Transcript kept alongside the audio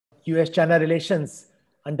US-China relations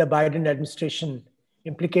under Biden administration,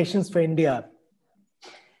 implications for India.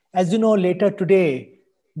 As you know, later today,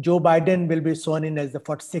 Joe Biden will be sworn in as the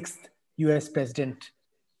 46th US president.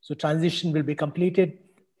 So transition will be completed.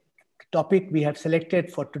 The topic we have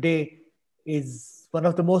selected for today is one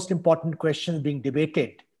of the most important questions being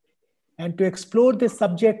debated. And to explore this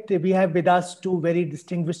subject, we have with us two very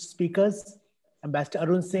distinguished speakers, Ambassador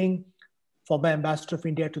Arun Singh, former Ambassador of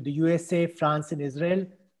India to the USA, France, and Israel,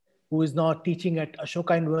 who is now teaching at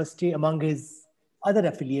Ashoka University among his other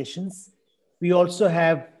affiliations. We also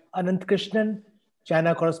have Anant Krishnan,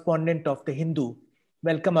 China correspondent of The Hindu.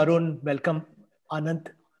 Welcome, Arun. Welcome, Anant.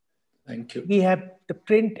 Thank you. We have the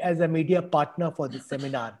print as a media partner for this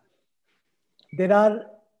seminar. There are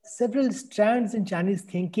several strands in Chinese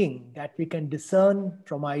thinking that we can discern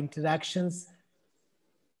from our interactions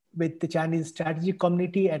with the Chinese strategic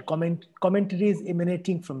community and commentaries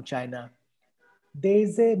emanating from China. There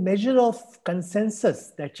is a measure of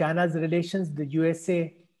consensus that China's relations with the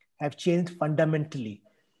USA have changed fundamentally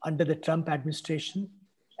under the Trump administration,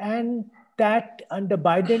 and that under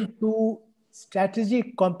Biden too,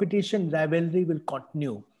 strategic competition rivalry will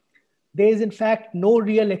continue. There is in fact no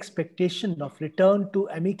real expectation of return to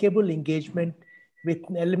amicable engagement with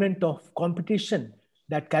an element of competition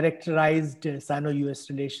that characterized Sino-US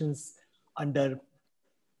relations under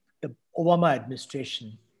the Obama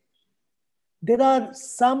administration. There are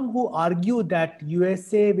some who argue that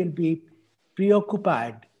USA will be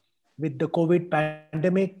preoccupied with the COVID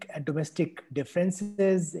pandemic and domestic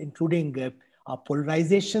differences, including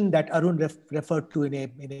polarization that Arun referred to in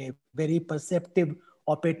a very perceptive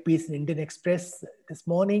op-ed piece in Indian Express this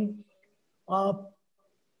morning.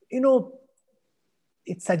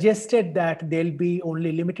 It suggested that there'll be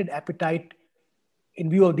only limited appetite in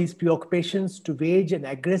view of these preoccupations to wage an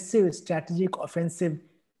aggressive strategic offensive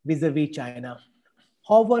vis-a-vis China.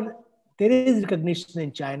 However, there is recognition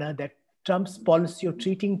in China that Trump's policy of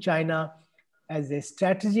treating China as a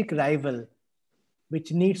strategic rival,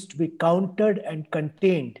 which needs to be countered and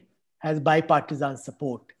contained, has bipartisan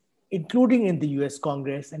support, including in the US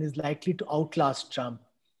Congress, and is likely to outlast Trump.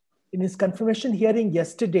 In his confirmation hearing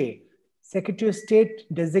yesterday, Secretary of State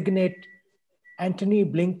designate Antony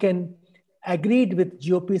Blinken agreed with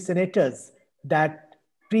GOP senators that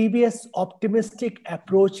previous optimistic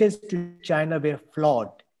approaches to China were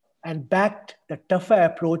flawed and backed the tougher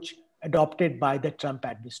approach adopted by the Trump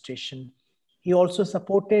administration. He also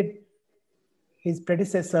supported his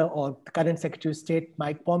predecessor or the current Secretary of State,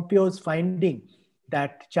 Mike Pompeo's finding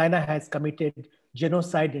that China has committed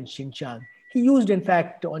genocide in Xinjiang. He used, in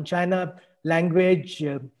fact, on China language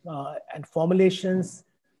and formulations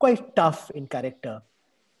quite tough in character.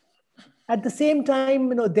 At the same time,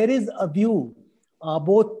 there is a view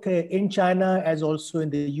both in China as also in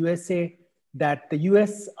the USA that the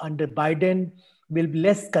US under Biden will be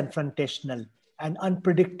less confrontational and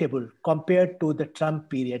unpredictable compared to the Trump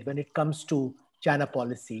period when it comes to China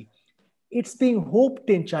policy. It's being hoped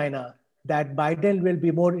in China that Biden will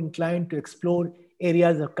be more inclined to explore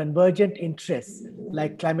areas of convergent interests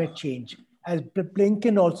like climate change, as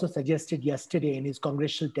Blinken also suggested yesterday in his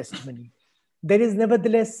congressional testimony. There is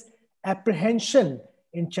nevertheless apprehension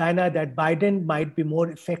in China that Biden might be more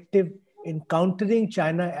effective in countering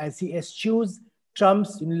China as he eschews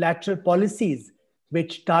Trump's unilateral policies,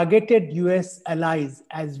 which targeted US allies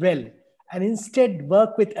as well, and instead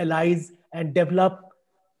work with allies and develop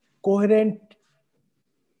coherent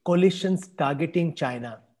coalitions targeting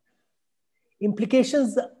China.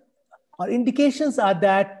 Implications or indications are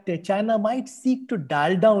that China might seek to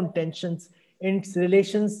dial down tensions in its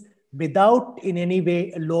relations without in any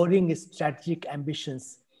way lowering its strategic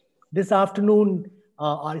ambitions. This afternoon,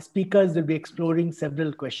 our speakers will be exploring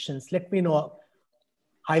several questions. Let me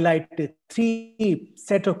highlight three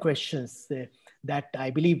set of questions that I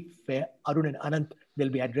believe Arun and Anant will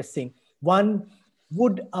be addressing. One,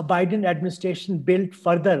 would a Biden administration build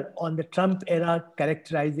further on the Trump era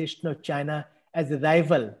characterization of China as a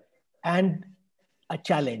rival and a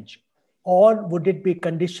challenge? Or would it be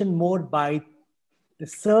conditioned more by the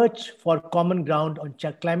search for common ground on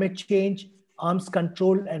climate change, arms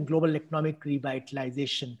control, and global economic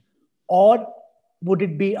revitalization? Or would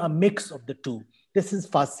it be a mix of the two? This is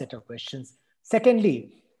first set of questions.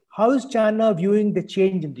 Secondly, how is China viewing the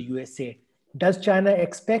change in the USA? Does China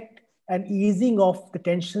expect an easing of the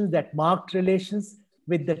tensions that marked relations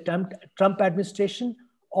with the Trump administration?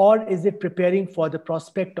 Or is it preparing for the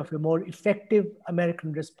prospect of a more effective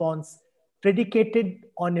American response predicated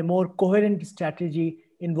on a more coherent strategy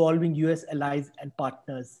involving US allies and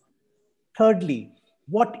partners? Thirdly,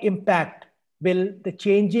 what impact will the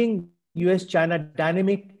changing US-China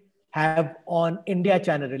dynamic have on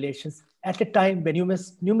India-China relations at a time when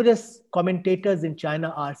numerous commentators in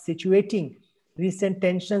China are situating recent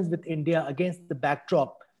tensions with India against the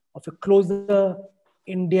backdrop of a closer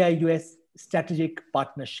India-US strategic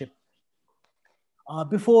partnership.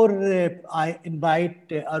 Before I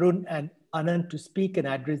invite Arun and Anand to speak and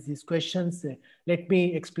address these questions, let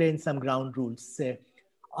me explain some ground rules.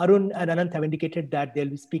 Arun and Anand have indicated that they'll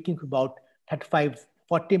be speaking for about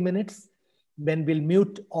 35-40 minutes, when we'll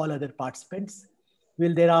mute all other participants.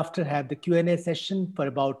 We'll thereafter have the Q&A session for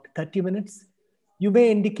about 30 minutes. You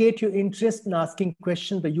may indicate your interest in asking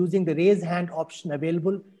questions by using the raise hand option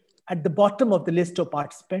available at the bottom of the list of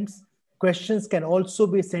participants. Questions can also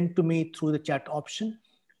be sent to me through the chat option.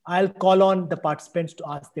 I'll call on the participants to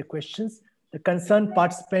ask their questions. The concerned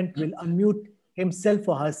participant will unmute himself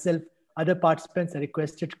or herself. Other participants are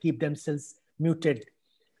requested to keep themselves muted.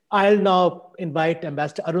 I'll now invite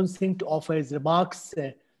Ambassador Arun Singh to offer his remarks.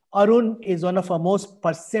 Arun is one of our most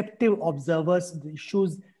perceptive observers of the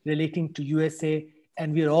issues relating to USA,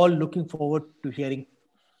 and we're all looking forward to hearing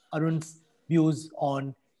Arun's views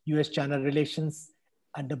on US-China relations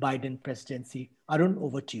under Biden presidency. Arun,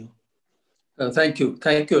 over to you. Thank you.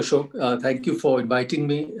 Thank you, Ashok. Thank you for inviting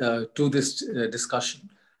me to this discussion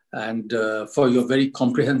and for your very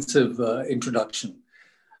comprehensive introduction.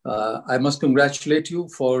 I must congratulate you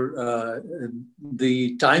for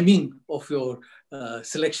the timing of your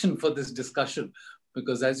selection for this discussion,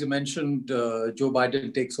 because as you mentioned, Joe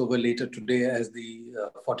Biden takes over later today as the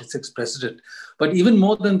 46th president. But even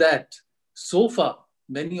more than that, so far,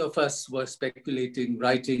 many of us were speculating,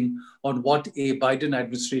 writing on what a Biden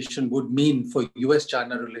administration would mean for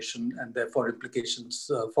US-China relation and therefore implications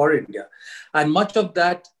for India. And much of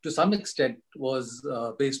that, to some extent, was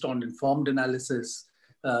based on informed analysis,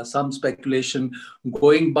 some speculation,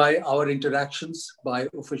 going by our interactions by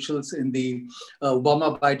officials in the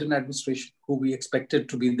Obama-Biden administration, who we expected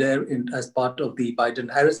to be there as part of the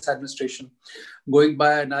Biden-Harris administration, going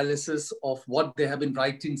by analysis of what they have been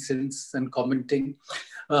writing since and commenting.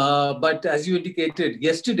 But as you indicated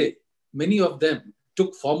yesterday, many of them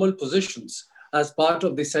took formal positions as part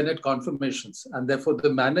of the Senate confirmations, and therefore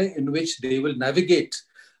the manner in which they will navigate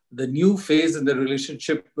the new phase in the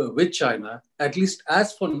relationship with China, at least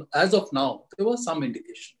as of now, there was some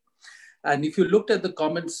indication. And if you looked at the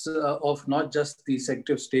comments of not just the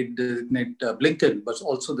Secretary of State designate Blinken, but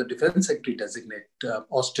also the Defense Secretary designate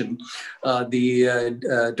Austin,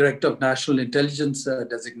 the Director of National Intelligence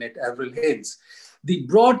designate Avril Haines, the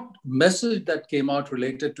broad message that came out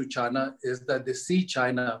related to China is that they see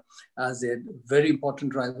China as a very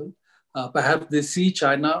important rival. Perhaps they see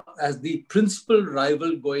China as the principal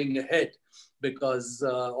rival going ahead, because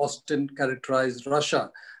Austin characterized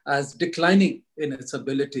Russia as declining in its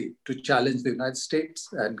ability to challenge the United States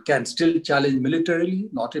and can still challenge militarily,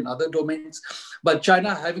 not in other domains, but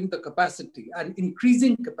China having the capacity and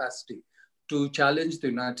increasing capacity to challenge the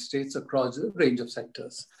United States across a range of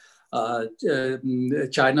sectors.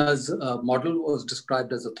 China's model was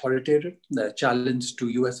described as authoritarian, the challenge to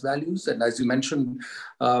US values. And as you mentioned,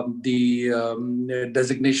 the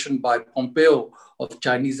designation by Pompeo of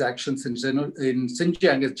Chinese actions in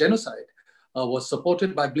Xinjiang as genocide was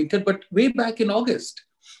supported by Blinken. But way back in August,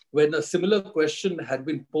 when a similar question had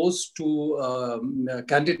been posed to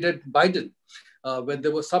candidate Biden, when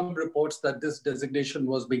there were some reports that this designation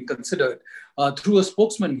was being considered, through a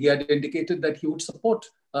spokesman, he had indicated that he would support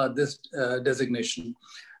this designation.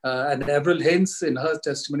 And Avril Haines, in her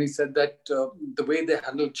testimony, said that the way they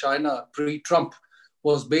handled China pre-Trump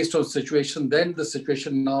was based on situation then. The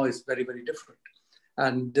situation now is very, very different.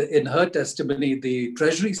 And in her testimony, the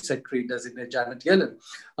Treasury Secretary designate Janet Yellen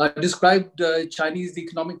described Chinese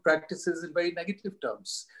economic practices in very negative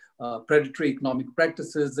terms. Predatory economic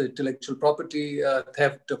practices, intellectual property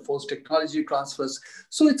theft, forced technology transfers.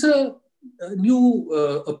 So it's a new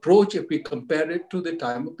approach if we compare it to the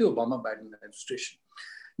time of the Obama-Biden administration.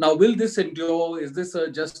 Now, will this endure? Is this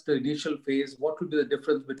just the initial phase? What will be the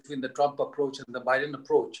difference between the Trump approach and the Biden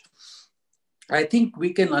approach? I think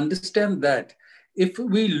we can understand that if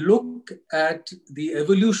we look at the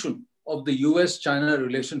evolution of the US-China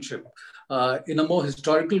relationship in a more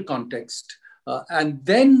historical context, and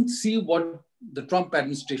then see what the Trump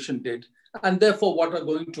administration did, and therefore what are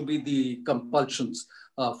going to be the compulsions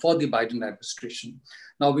for the Biden administration.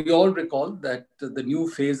 Now, we all recall that the new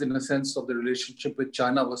phase, in a sense, of the relationship with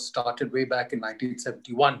China was started way back in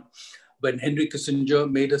 1971, when Henry Kissinger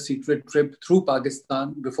made a secret trip through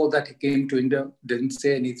Pakistan. Before that, he came to India, didn't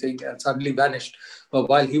say anything, and suddenly vanished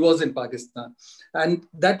while he was in Pakistan. And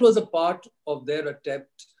that was a part of their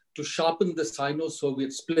attempt to sharpen the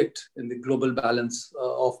Sino-Soviet split in the global balance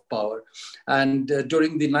of power. And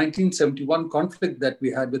during the 1971 conflict that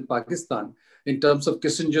we had with Pakistan, in terms of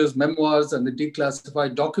Kissinger's memoirs and the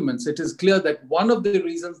declassified documents, it is clear that one of the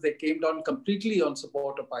reasons they came down completely on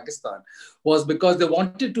support of Pakistan was because they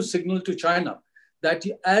wanted to signal to China that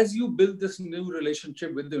as you build this new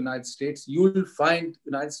relationship with the United States, you will find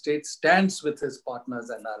the United States stands with its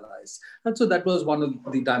partners and allies. And so that was one of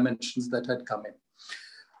the dimensions that had come in.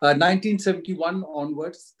 1971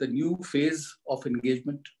 onwards, the new phase of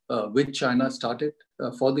engagement with China started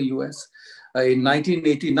for the US. In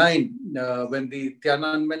 1989, when the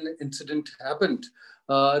Tiananmen incident happened,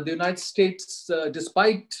 the United States,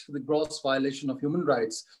 despite the gross violation of human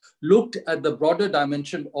rights, looked at the broader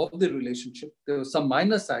dimension of the relationship. There were some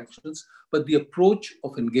minor sanctions, but the approach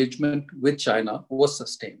of engagement with China was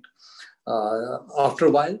sustained. After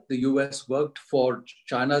a while, the US worked for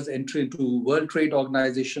China's entry into World Trade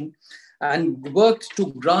Organization and worked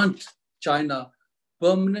to grant China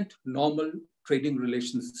permanent normal trading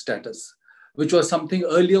relations status, which was something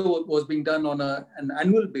earlier was being done on an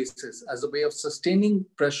annual basis as a way of sustaining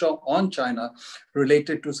pressure on China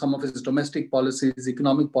related to some of its domestic policies,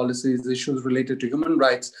 economic policies, issues related to human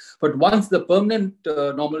rights. But once the permanent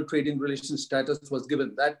normal trading relations status was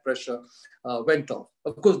given, that pressure went off.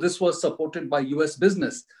 Of course, this was supported by US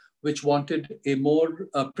business, which wanted a more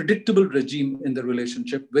predictable regime in the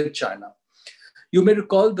relationship with China. You may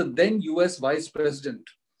recall the then US Vice President,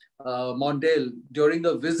 Mondale, during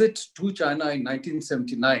a visit to China in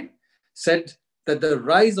 1979, said that the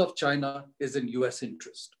rise of China is in US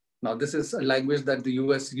interest. Now, this is a language that the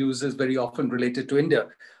US uses very often related to India.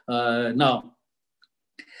 Now,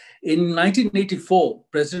 in 1984,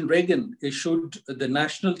 President Reagan issued the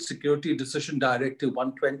National Security Decision Directive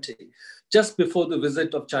 120, just before the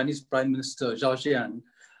visit of Chinese Prime Minister Zhao Ziyang.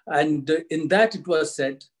 And in that, it was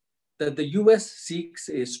said that the US seeks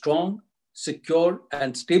a strong, secure,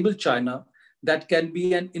 and stable China that can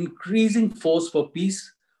be an increasing force for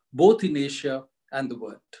peace, both in Asia and the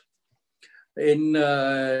world. In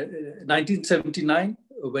 1979,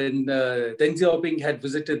 when Deng Xiaoping had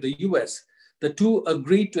visited the US, the two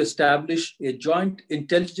agreed to establish a joint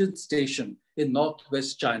intelligence station in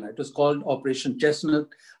Northwest China. It was called Operation Chestnut,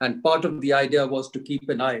 and part of the idea was to keep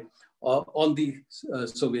an eye on the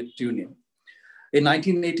Soviet Union. In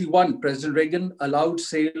 1981, President Reagan allowed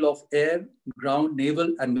sale of air, ground,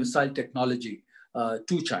 naval, and missile technology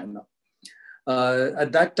to China.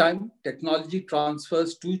 At that time, technology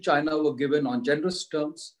transfers to China were given on generous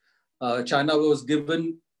terms. China was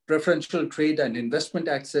given preferential trade and investment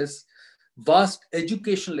access. Vast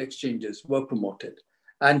educational exchanges were promoted.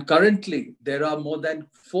 And currently, there are more than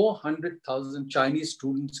 400,000 Chinese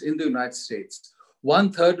students in the United States.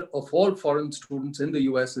 1/3 of all foreign students in the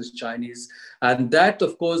US is Chinese. And that,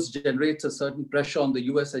 of course, generates a certain pressure on the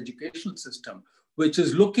US educational system, which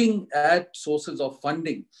is looking at sources of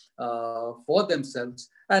funding for themselves.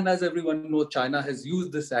 And as everyone knows, China has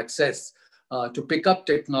used this access to pick up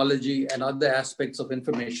technology and other aspects of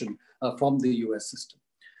information from the US system.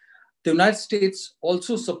 The United States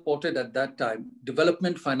also supported at that time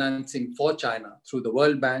development financing for China through the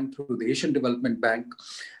World Bank, through the Asian Development Bank.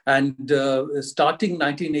 And starting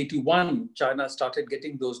 1981, China started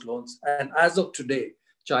getting those loans. And as of today,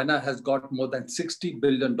 China has got more than $60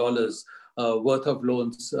 billion worth of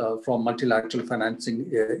loans from multilateral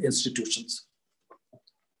financing institutions.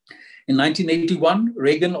 In 1981,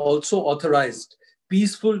 Reagan also authorized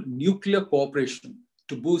peaceful nuclear cooperation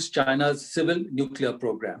to boost China's civil nuclear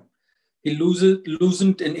program. He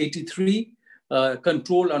loosened in 83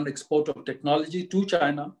 control on export of technology to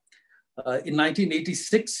China. In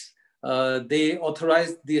 1986, they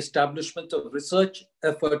authorized the establishment of research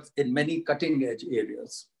efforts in many cutting-edge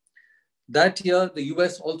areas. That year, the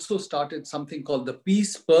US also started something called the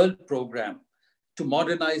Peace Pearl program to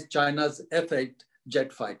modernize China's F-8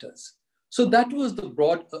 jet fighters. So that was the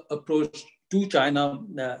broad approach to China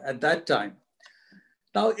at that time.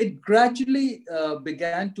 Now, it gradually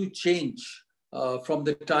began to change from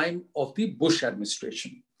the time of the Bush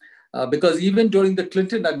administration. Because even during the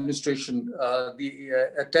Clinton administration, the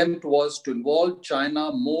attempt was to involve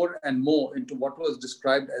China more and more into what was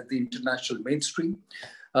described as the international mainstream.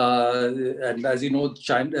 And as you know,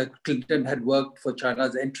 Clinton had worked for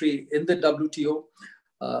China's entry in the WTO.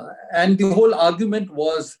 And the whole argument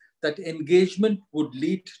was that engagement would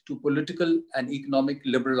lead to political and economic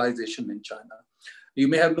liberalization in China. You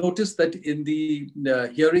may have noticed that in the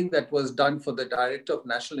hearing that was done for the Director of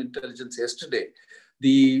National Intelligence yesterday,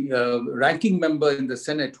 the ranking member in the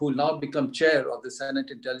Senate, who will now become chair of the Senate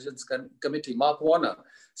Intelligence Committee, Mark Warner,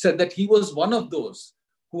 said that he was one of those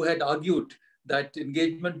who had argued that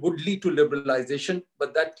engagement would lead to liberalization,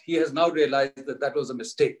 but that he has now realized that that was a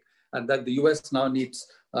mistake and that the US now needs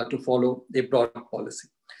to follow a broad policy.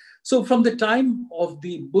 So from the time of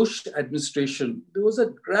the Bush administration, there was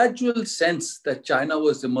a gradual sense that China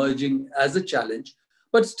was emerging as a challenge,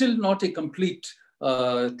 but still not a complete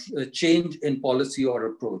change in policy or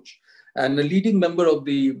approach. And a leading member of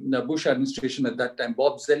the Bush administration at that time,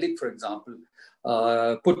 Bob Zoellick, for example,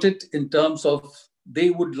 put it in terms of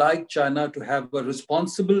they would like China to have a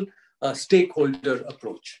responsible stakeholder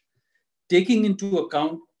approach, taking into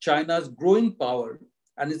account China's growing power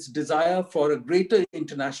and its desire for a greater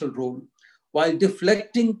international role, while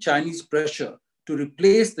deflecting Chinese pressure to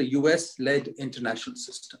replace the US-led international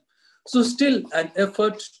system. So still an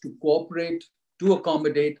effort to cooperate, to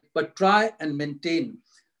accommodate, but try and maintain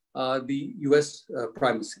the US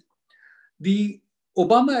primacy. The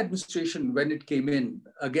Obama administration, when it came in,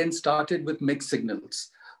 again started with mixed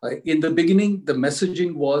signals. In the beginning, the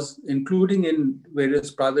messaging was, including in various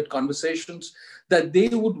private conversations, that they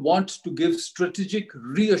would want to give strategic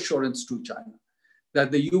reassurance to China, that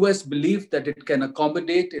the US believed that it can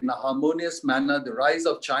accommodate in a harmonious manner the rise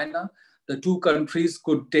of China. The two countries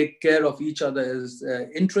could take care of each other's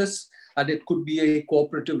interests, and it could be a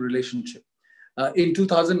cooperative relationship. In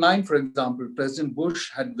 2009, for example, President Bush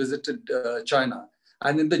had visited China,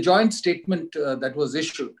 and in the joint statement that was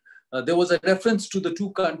issued, there was a reference to the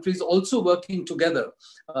two countries also working together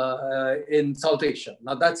in South Asia.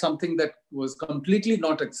 Now, that's something that was completely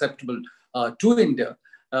not acceptable to India.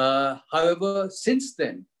 However, since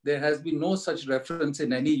then, there has been no such reference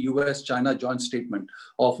in any US-China joint statement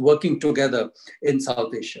of working together in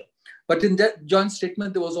South Asia. But in that joint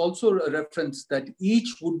statement, there was also a reference that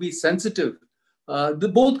each would be sensitive,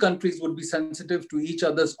 both countries would be sensitive to each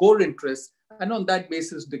other's core interests, and on that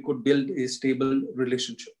basis, they could build a stable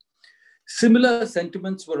relationship. Similar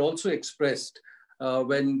sentiments were also expressed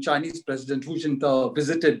when Chinese President Hu Jintao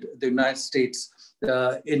visited the United States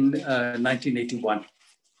in 1981.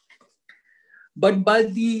 But by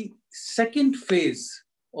the second phase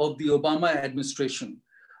of the Obama administration,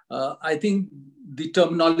 I think the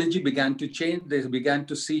terminology began to change. They began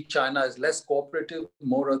to see China as less cooperative,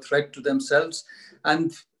 more a threat to themselves.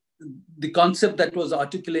 And the concept that was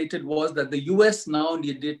articulated was that the US now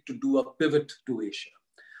needed to do a pivot to Asia.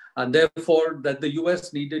 And therefore, that the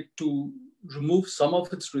US needed to remove some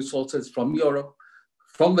of its resources from Europe,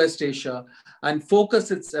 from West Asia, and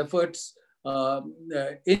focus its efforts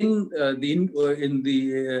in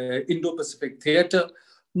the Indo-Pacific theater,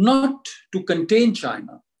 not to contain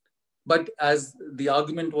China, but as the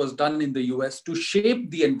argument was done in the US, to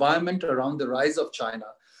shape the environment around the rise of China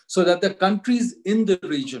so that the countries in the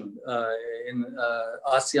region, in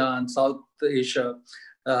ASEAN, South Asia,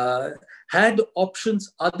 had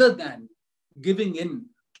options other than giving in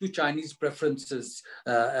to Chinese preferences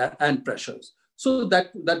and pressures. So that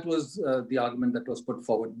was the argument that was put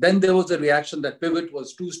forward. Then there was a reaction that pivot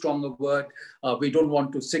was too strong a word. We don't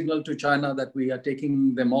want to signal to China that we are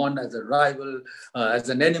taking them on as a rival, as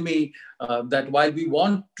an enemy, that while we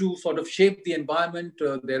want to sort of shape the environment,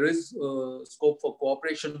 there is scope for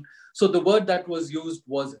cooperation. So the word that was used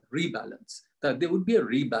was rebalance, that there would be a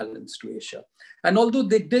rebalance to Asia. And although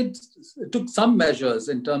they took some measures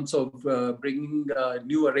in terms of bringing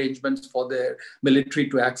new arrangements for their military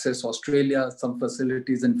to access Australia, some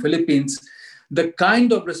facilities in Philippines, the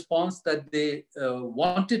kind of response that they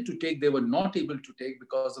wanted to take, they were not able to take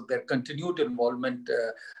because of their continued involvement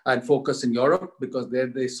and focus in Europe, because there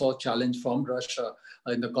they saw challenge from Russia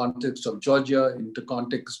in the context of Georgia, in the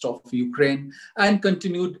context of Ukraine, and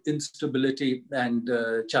continued instability and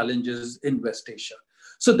challenges in West Asia.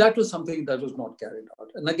 So that was something that was not carried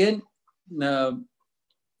out. And again,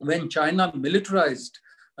 when China militarized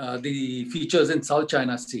the features in South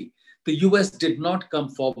China Sea, the US did not come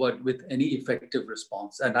forward with any effective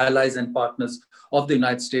response. And allies and partners of the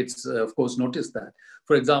United States, of course, noticed that.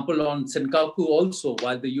 For example, on Senkaku also,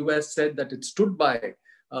 while the US said that it stood by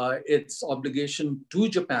its obligation to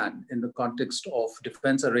Japan in the context of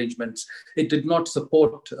defense arrangements, it did not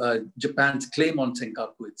support Japan's claim on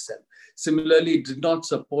Senkaku itself. Similarly, it did not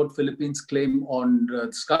support Philippines' claim on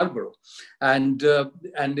Scarborough. And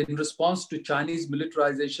in response to Chinese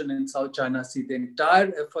militarization in South China Sea, the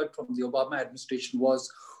entire effort from the Obama administration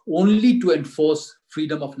was only to enforce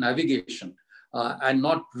freedom of navigation and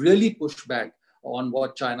not really push back on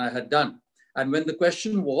what China had done. And when the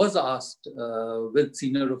question was asked with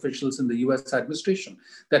senior officials in the US administration,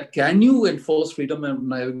 that can you enforce freedom of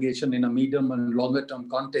navigation in a medium and longer term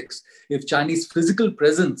context if Chinese physical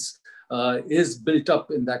presence is built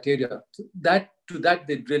up in that area. To that,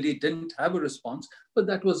 they really didn't have a response, but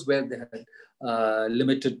that was where they had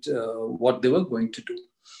limited what they were going to do.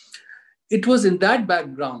 It was in that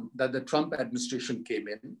background that the Trump administration came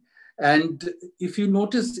in. And if you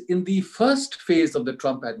notice, in the first phase of the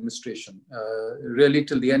Trump administration, really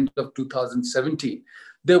till the end of 2017,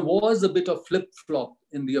 there was a bit of flip-flop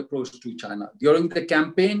in the approach to China. During the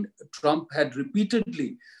campaign, Trump had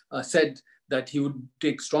repeatedly said that he would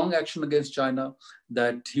take strong action against China,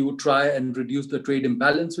 that he would try and reduce the trade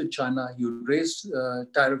imbalance with China, he would raise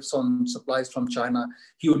tariffs on supplies from China,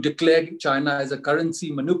 he would declare China as a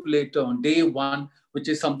currency manipulator on day one, which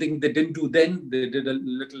is something they didn't do then, they did a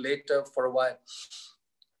little later for a while.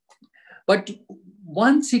 But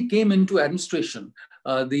once he came into administration,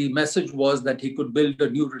 the message was that he could build a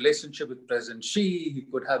new relationship with President Xi. He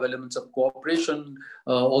could have elements of cooperation,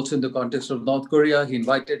 also in the context of North Korea. He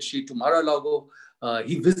invited Xi to Mar-a-Lago.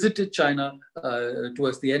 He visited China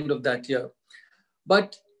towards the end of that year.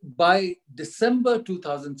 But by December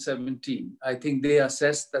 2017, I think they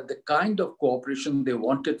assessed that the kind of cooperation they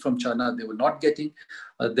wanted from China, they were not getting.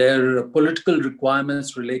 Their political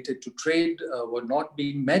requirements related to trade were not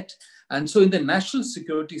being met. And so in the national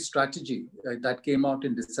security strategy that came out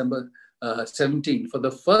in December 17, for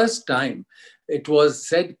the first time, it was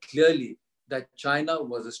said clearly that China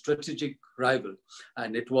was a strategic rival,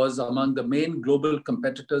 and it was among the main global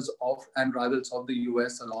competitors of and rivals of the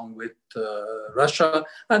US, along with Russia.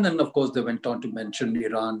 And then, of course, they went on to mention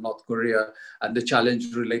Iran, North Korea, and the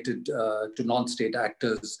challenge related to non-state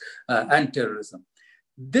actors and terrorism.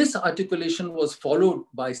 This articulation was followed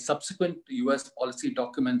by subsequent US policy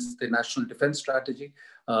documents, the National Defense Strategy,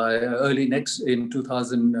 early next in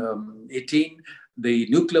 2018, the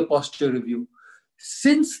Nuclear Posture Review.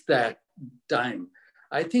 Since that time,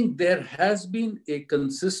 I think there has been a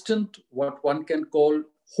consistent, what one can call,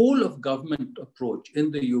 whole of government approach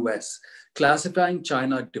in the US, classifying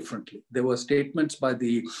China differently. There were statements by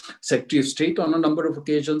the Secretary of State on a number of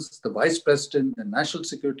occasions, the Vice President, the National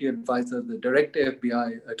Security Advisor, the Director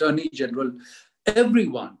FBI, Attorney General,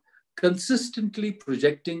 everyone consistently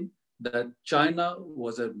projecting that China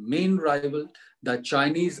was a main rival, that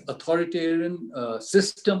Chinese authoritarian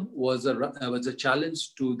system was a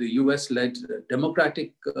challenge to the US-led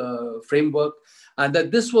democratic framework, and that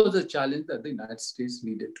this was a challenge that the United States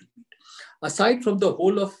needed to meet. Aside from the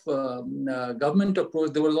whole of government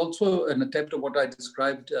approach, there was also an attempt of what I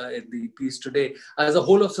described in the piece today as a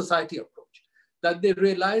whole of society approach, that they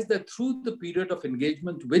realized that through the period of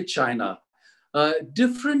engagement with China,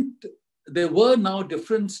 there were now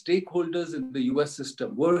different stakeholders in the US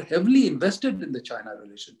system were heavily invested in the China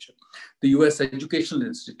relationship. The US educational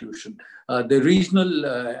institution, the regional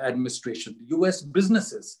administration, the US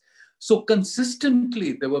businesses. So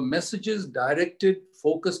consistently, there were messages directed,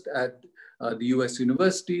 focused at the US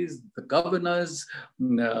universities, the governors,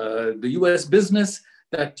 the US business,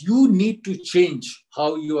 that you need to change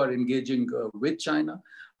how you are engaging with China.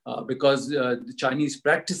 Because the Chinese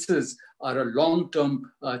practices are a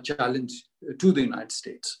long-term challenge to the United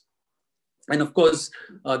States. And of course,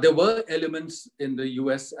 there were elements in the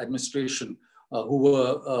US administration who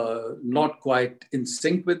were not quite in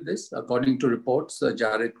sync with this. According to reports,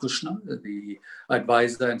 Jared Kushner, the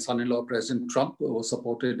advisor and son-in-law of President Trump, who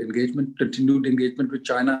supported continued engagement with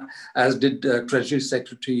China, as did Treasury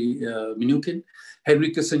Secretary Mnuchin.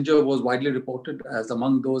 Henry Kissinger was widely reported as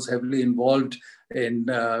among those heavily involved in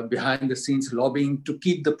behind the scenes lobbying to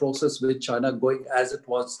keep the process with China going as it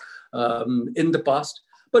was in the past.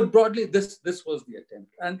 But broadly, this was the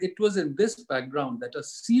attempt. And it was in this background that a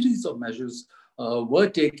series of measures were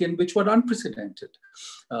taken which were unprecedented.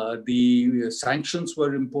 The sanctions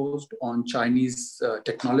were imposed on Chinese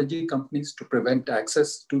technology companies to prevent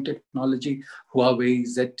access to technology, Huawei,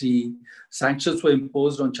 ZTE. Sanctions were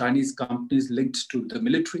imposed on Chinese companies linked to the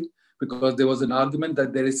military, because there was an argument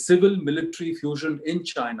that there is civil-military fusion in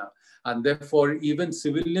China, and therefore even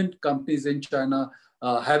civilian companies in China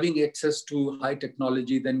having access to high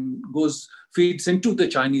technology then feeds into the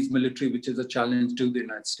Chinese military, which is a challenge to the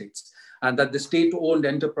United States. And that the state-owned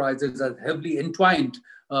enterprises are heavily entwined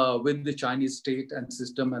with the Chinese state and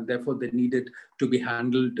system, and therefore they needed to be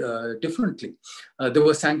handled differently. There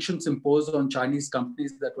were sanctions imposed on Chinese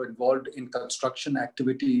companies that were involved in construction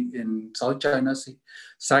activity in South China Sea,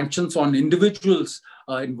 sanctions on individuals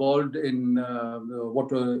involved in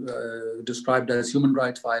what were described as human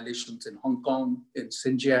rights violations in Hong Kong, in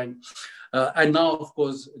Xinjiang, and now, of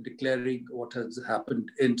course, declaring what has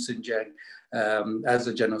happened in Xinjiang as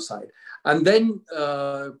a genocide. And then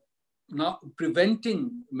now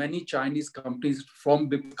preventing many Chinese companies from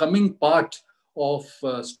becoming part of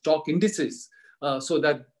stock indices so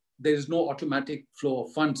that there is no automatic flow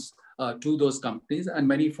of funds to those companies, and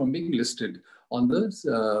many from being listed on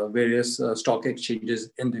the various stock exchanges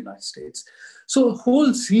in the United States. So a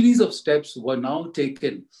whole series of steps were now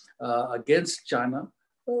taken against China,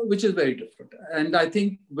 which is very different. And I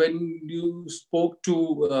think when you spoke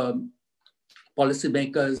to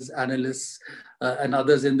policymakers, analysts, and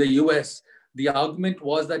others in the US, the argument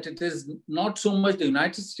was that it is not so much the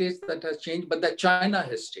United States that has changed, but that China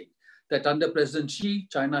has changed. That under President Xi,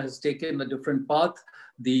 China has taken a different path.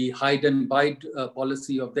 The hide and bide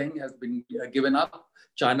policy of Deng has been given up.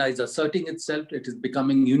 China is asserting itself. It is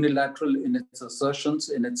becoming unilateral in its assertions,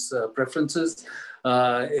 in its preferences.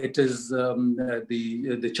 It is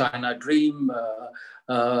the China dream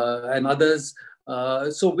and others.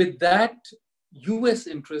 So with that, US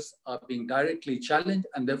interests are being directly challenged,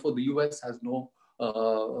 and therefore the US has no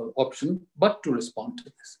option but to respond to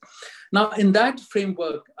this. Now, in that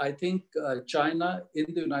framework, I think China in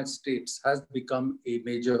the United States has become a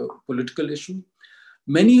major political issue.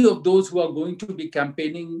 Many of those who are going to be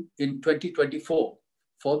campaigning in 2024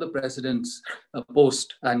 for the president's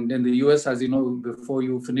post, and in the US, as you know, before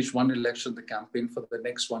you finish one election, the campaign for the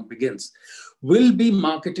next one begins, will be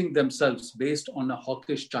marketing themselves based on a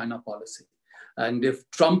hawkish China policy. And if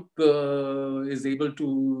Trump is able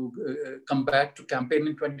to come back to campaign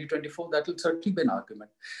in 2024, that will certainly be an argument.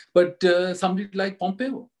 But somebody like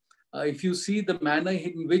Pompeo, if you see the manner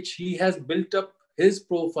in which he has built up his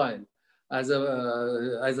profile as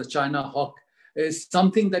a China hawk, is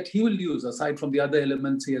something that he will use, aside from the other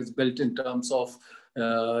elements he has built in terms of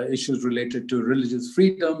issues related to religious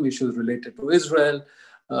freedom, issues related to Israel.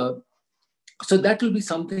 So that will be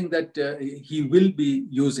something that he will be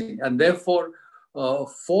using. And therefore,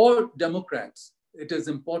 for Democrats, it is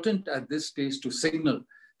important at this stage to signal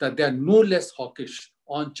that they are no less hawkish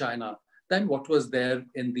on China than what was there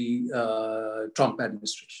in the Trump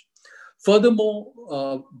administration. Furthermore,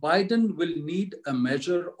 Biden will need a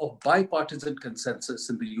measure of bipartisan consensus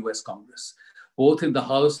in the US Congress, both in the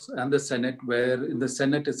House and the Senate, where in the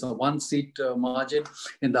Senate it's a one-seat margin,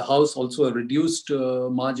 in the House also a reduced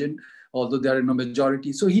margin, although they are in a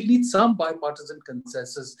majority. So he needs some bipartisan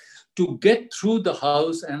consensus to get through the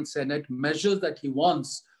House and Senate measures that he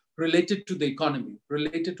wants related to the economy,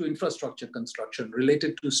 related to infrastructure construction,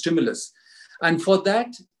 related to stimulus. And for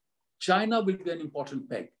that, China will be an important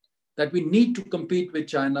peg, that we need to compete with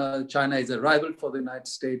China. China is a rival for the United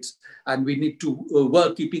States, and we need to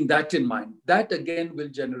work keeping that in mind. That again will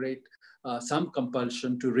generate some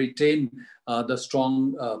compulsion to retain the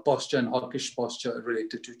strong posture and hawkish posture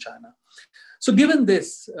related to China. So given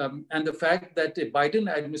this, and the fact that a Biden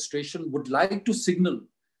administration would like to signal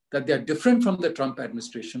that they are different from the Trump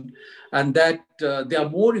administration and that they are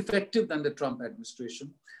more effective than the Trump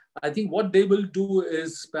administration, I think what they will do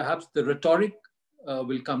is perhaps the rhetoric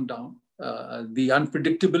will come down. The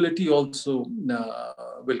unpredictability also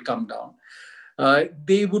will come down.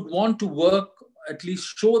 They would want to work, at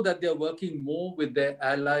least show that they're working more with their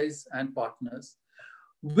allies and partners,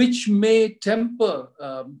 which may temper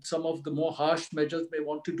some of the more harsh measures they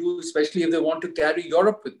want to do, especially if they want to carry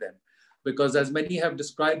Europe with them. Because as many have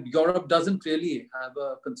described, Europe doesn't really have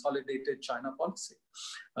a consolidated China policy.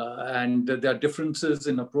 And there are differences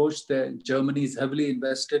in approach there. Germany is heavily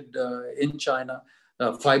invested in China.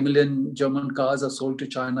 5 million German cars are sold to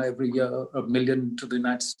China every year, 1 million to the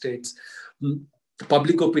United States.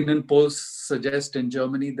 Public opinion polls suggest in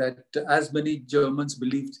Germany that as many Germans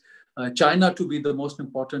believe China to be the most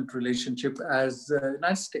important relationship as the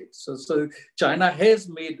United States. So China has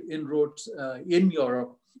made inroads in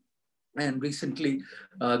Europe. And recently,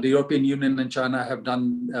 the European Union and China have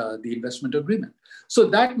done the investment agreement. So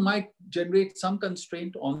that might generate some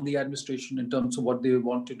constraint on the administration in terms of what they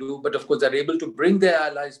want to do. But of course, they're able to bring their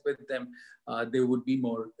allies with them. They would be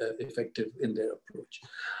more effective in their approach.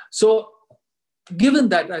 So given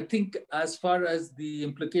that, I think as far as the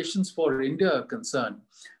implications for India are concerned,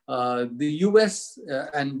 the US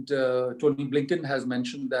and Tony Blinken has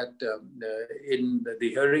mentioned that in the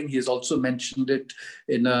hearing. He has also mentioned it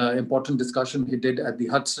in an important discussion he did at the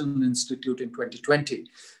Hudson Institute in 2020,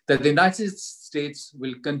 that the United States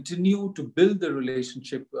will continue to build the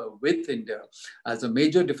relationship with India as a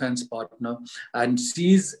major defense partner and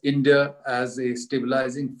sees India as a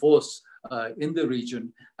stabilizing force in the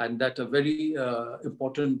region, and that a very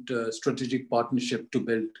important strategic partnership to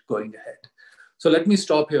build going ahead. So let me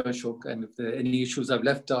stop here, Ashok, and if there are any issues I've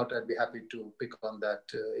left out, I'd be happy to pick on that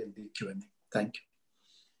in the Q&A. Thank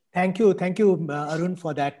you. Thank you, Arun,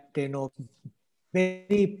 for that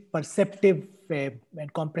very perceptive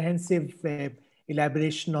and comprehensive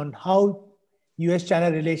elaboration on how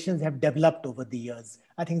US-China relations have developed over the years.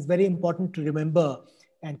 I think it's very important to remember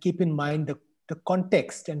and keep in mind the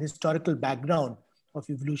context and historical background of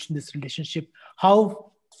evolution, this relationship,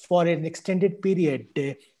 how for an extended period,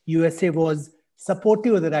 the USA was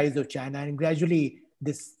supportive of the rise of China, and gradually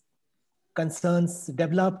this concerns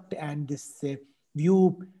developed and this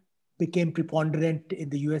view became preponderant in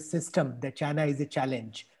the US system that China is a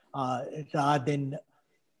challenge rather than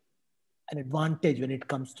an advantage when it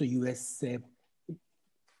comes to US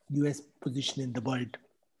position in the world.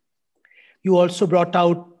 You also brought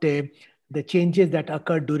out the changes that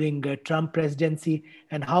occurred during Trump presidency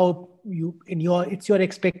and how it's your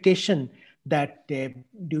expectation that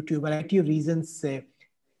due to a variety of reasons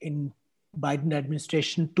in Biden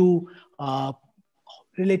administration, two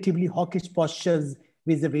relatively hawkish postures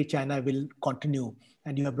vis-a-vis China will continue.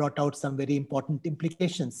 And you have brought out some very important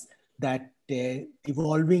implications that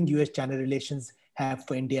evolving US-China relations have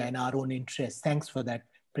for India and our own interests. Thanks for that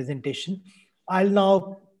presentation. I'll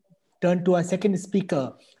now turn to our second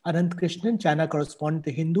speaker, Anant Krishnan, China correspondent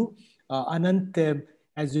to Hindu. Anant,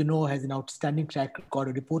 as you know, has an outstanding track record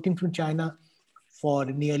of reporting from China for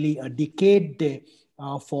nearly a decade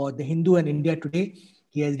for the Hindu and India Today.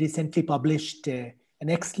 He has recently published an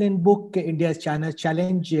excellent book, India's China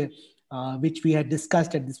Challenge, which we had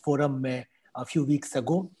discussed at this forum a few weeks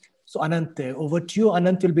ago. So Anant, over to you.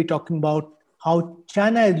 Anant will be talking about how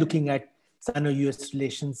China is looking at Sino-US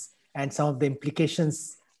relations and some of the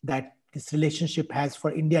implications that this relationship has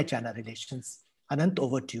for India-China relations. Anant,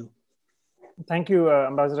 over to you. Thank you,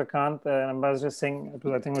 Ambassador Kant and Ambassador Singh.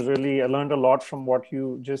 I think I learned a lot from what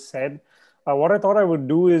you just said. What I thought I would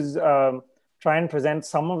do is try and present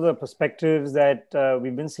some of the perspectives that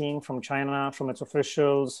we've been seeing from China, from its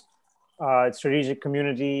officials, its strategic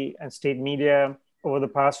community and state media over the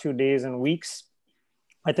past few days and weeks.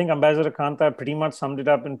 I think Ambassador Kanta pretty much summed it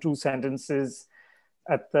up in 2 sentences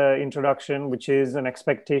at the introduction, which is an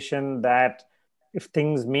expectation that if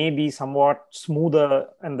things may be somewhat smoother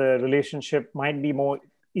and the relationship might be more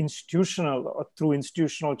institutional or through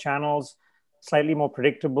institutional channels, slightly more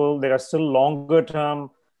predictable, there are still longer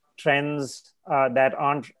term trends that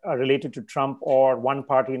aren't related to Trump or one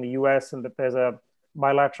party in the US, and that there's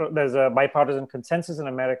a bipartisan consensus in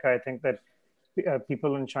America. I think that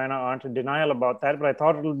people in China aren't in denial about that, but I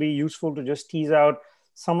thought it would be useful to just tease out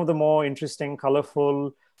some of the more interesting,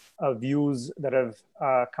 colorful views that have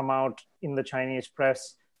come out in the Chinese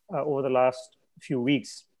press over the last few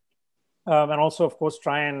weeks. And also, of course,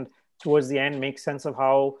 try and, towards the end, make sense of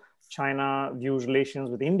how China views relations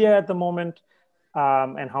with India at the moment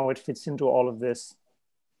and how it fits into all of this.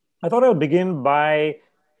 I thought I would begin by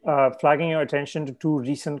flagging your attention to 2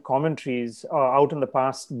 recent commentaries out in the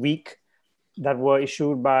past week that were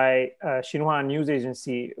issued by Xinhua News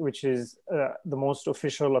Agency, which is the most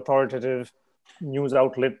official, authoritative news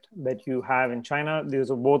outlet that you have in China. These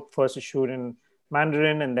were both first issued in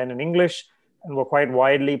Mandarin and then in English, and were quite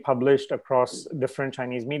widely published across different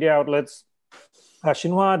Chinese media outlets.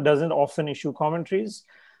 Xinhua doesn't often issue commentaries,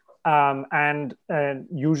 and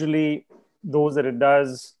usually those that it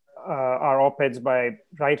does are op-eds by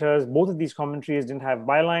writers. Both of these commentaries didn't have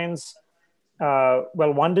bylines.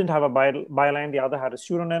 Well, one didn't have a byline, the other had a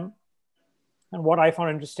pseudonym. And what I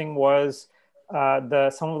found interesting was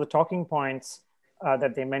some of the talking points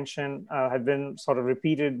that they mentioned have been sort of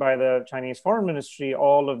repeated by the Chinese Foreign Ministry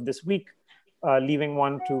all of this week, leaving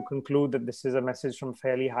one to conclude that this is a message from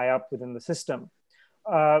fairly high up within the system.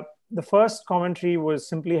 The first commentary was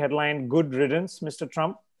simply headlined, "Good riddance, Mr.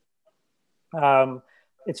 Trump."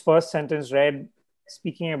 Its first sentence read,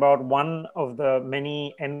 speaking about one of the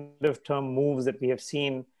many end-of-term moves that we have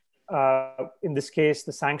seen, in this case,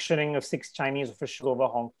 the sanctioning of 6 Chinese officials over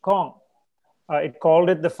Hong Kong. It called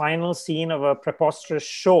it the final scene of a preposterous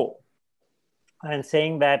show, and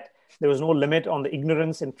saying that there was no limit on the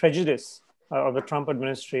ignorance and prejudice of the Trump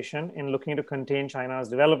administration in looking to contain China's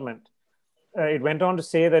development. It went on to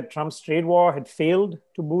say that Trump's trade war had failed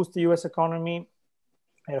to boost the US economy.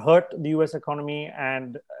 It hurt the US economy,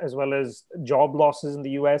 and as well as job losses in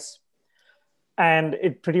the US. And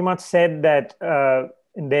it pretty much said that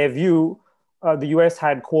in their view, the US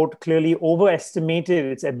had, quote, clearly overestimated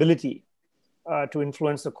its ability to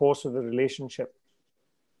influence the course of the relationship.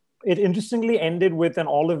 It interestingly ended with an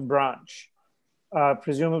olive branch,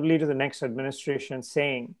 presumably to the next administration,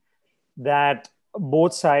 saying that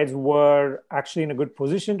both sides were actually in a good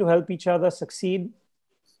position to help each other succeed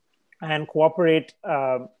and cooperate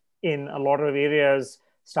in a lot of areas,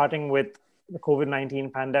 starting with the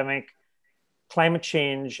COVID-19 pandemic, climate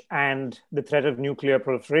change, and the threat of nuclear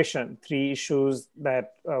proliferation, 3 issues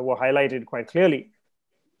that were highlighted quite clearly.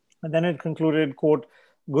 And then it concluded, quote,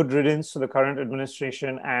 "Good riddance to the current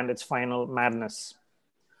administration and its final madness."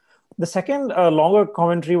 The second longer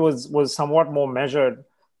commentary was somewhat more measured,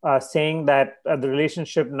 saying that the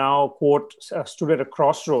relationship now, quote, stood at a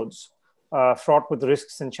crossroads, fraught with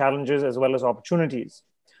risks and challenges as well as opportunities.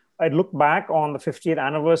 I'd look back on the 50th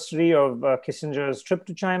anniversary of Kissinger's trip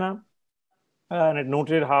to China, and it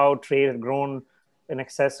noted how trade had grown in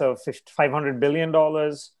excess of $500 billion,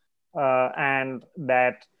 and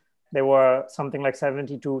that there were something like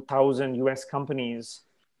 72,000 US companies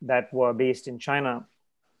that were based in China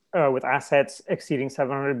with assets exceeding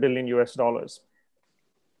 700 billion US dollars.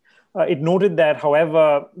 It noted that,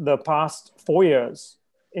 however, the past 4 years,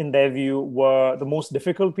 in their view, were the most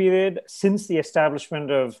difficult period since the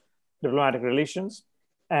establishment of diplomatic relations.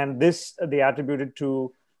 And this they attributed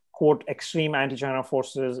to, quote, extreme anti-China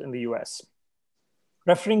forces in the US.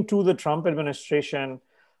 Referring to the Trump administration,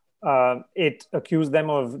 it accused them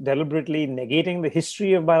of deliberately negating the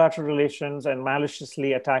history of bilateral relations and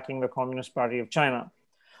maliciously attacking the Communist Party of China.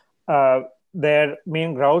 Their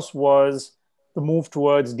main grouse was the move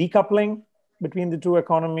towards decoupling between the two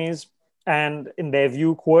economies and, in their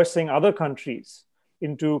view, coercing other countries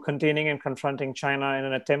into containing and confronting China in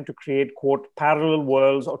an attempt to create, quote, parallel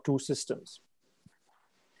worlds or two systems.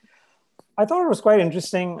 I thought it was quite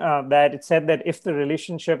interesting that it said that if the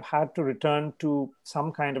relationship had to return to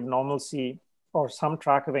some kind of normalcy or some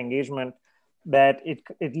track of engagement, that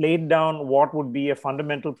it laid down what would be a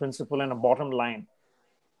fundamental principle and a bottom line.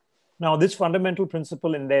 Now, this fundamental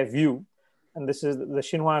principle, in their view, and this is the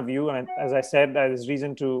Xinhua view, and as I said, there's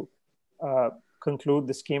reason to conclude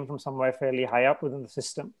this came from somewhere fairly high up within the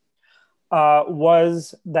system,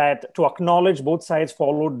 was that to acknowledge both sides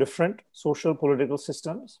followed different social political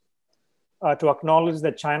systems, to acknowledge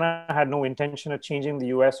that China had no intention of changing the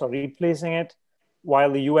US or replacing it,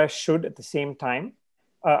 while the US should at the same time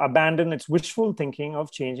abandon its wishful thinking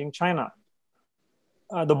of changing China.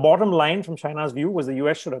 The bottom line from China's view was the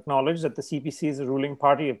US should acknowledge that the CPC is the ruling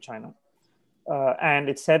party of China. And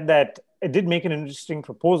it said that it did make an interesting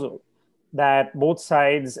proposal that both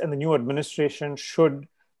sides and the new administration should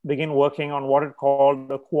begin working on what it called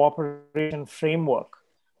the cooperation framework.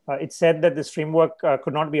 It said that this framework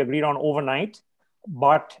could not be agreed on overnight,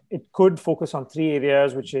 but it could focus on 3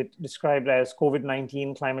 areas, which it described as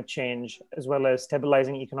COVID-19, climate change, as well as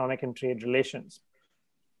stabilizing economic and trade relations.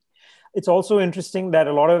 It's also interesting that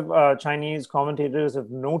a lot of Chinese commentators have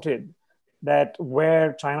noted that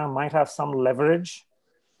where China might have some leverage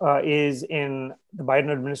is in the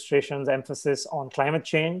Biden administration's emphasis on climate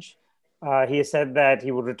change. He has said that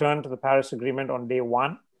he would return to the Paris Agreement on day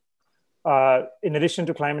one. In addition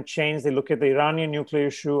to climate change, they look at the Iranian nuclear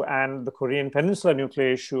issue and the Korean Peninsula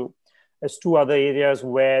nuclear issue as 2 other areas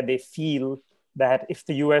where they feel that if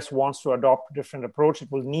the US wants to adopt a different approach,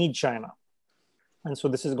 it will need China. And so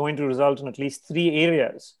this is going to result in at least 3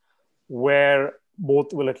 areas where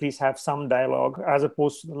both will at least have some dialogue, as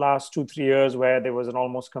opposed to the last 2-3 years where there was an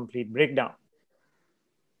almost complete breakdown.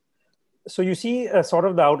 So you see sort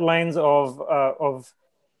of the outlines of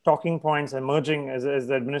talking points emerging as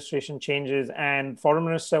the administration changes, and Foreign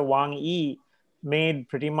Minister Wang Yi made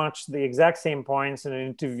pretty much the exact same points in an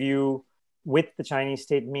interview with the Chinese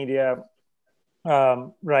state media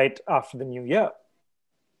right after the new year.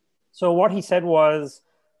 So what he said was,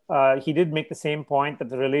 he did make the same point that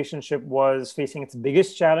the relationship was facing its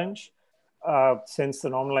biggest challenge since the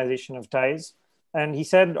normalization of ties. And he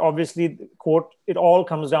said, obviously, quote, it all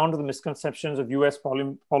comes down to the misconceptions of US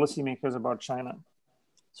policymakers about China.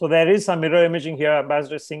 So there is some mirror imaging here.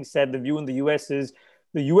 Ambassador Singh said the view in the US is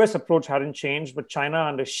the US approach hadn't changed, but China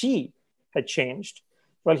under Xi had changed.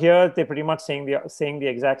 Well, here they're pretty much saying the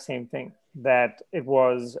exact same thing, that it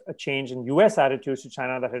was a change in US attitudes to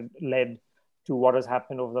China that had led to what has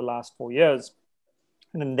happened over the last 4 years.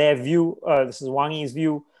 And in their view, this is Wang Yi's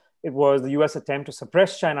view, it was the US attempt to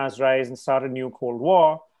suppress China's rise and start a new Cold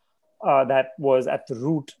War that was at the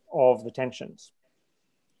root of the tensions.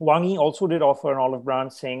 Wang Yi also did offer an olive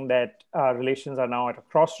branch, saying that relations are now at a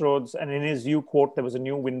crossroads. And in his view, quote, there was a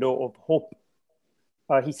new window of hope.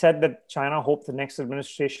 He said that China hoped the next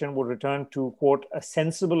administration would return to, quote, a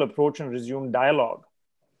sensible approach and resume dialogue.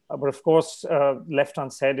 But of course, left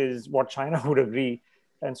unsaid is what China would agree.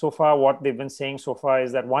 And so far, what they've been saying so far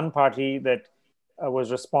is that one party that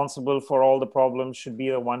was responsible for all the problems should be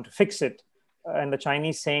the one to fix it. And the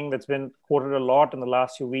Chinese saying that's been quoted a lot in the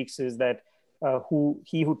last few weeks is that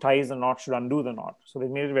he who ties the knot should undo the knot. So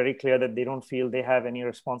they've made it very clear that they don't feel they have any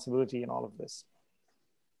responsibility in all of this.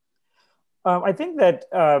 I think that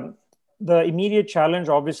the immediate challenge,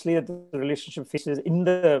 obviously, that the relationship faces in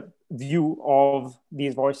the view of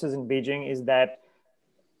these voices in Beijing is that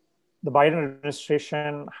the Biden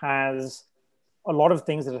administration has a lot of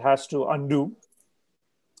things that it has to undo.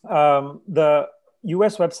 The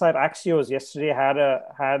US website Axios yesterday had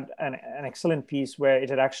an excellent piece where it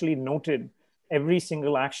had actually noted every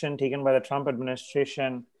single action taken by the Trump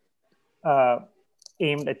administration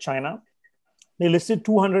aimed at China. They listed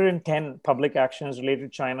 210 public actions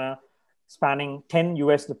related to China, spanning 10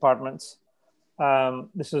 US departments.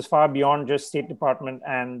 This is far beyond just State Department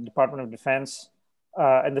and Department of Defense.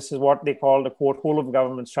 And this is what they called a, quote, whole of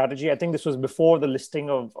government strategy. I think this was before the listing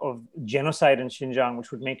of genocide in Xinjiang,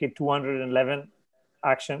 which would make it 211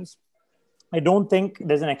 actions. I don't think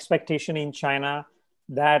there's an expectation in China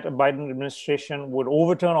that a Biden administration would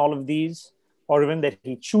overturn all of these, or even that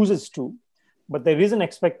he chooses to. But there is an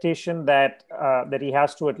expectation that that he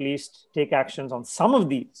has to at least take actions on some of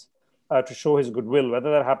these to show his goodwill. Whether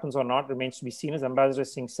that happens or not remains to be seen. As Ambassador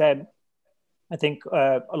Singh said, I think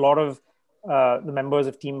a lot of the members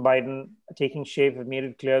of Team Biden taking shape have made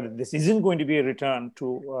it clear that this isn't going to be a return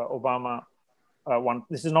to Obama 1.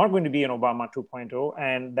 This is not going to be an Obama 2.0,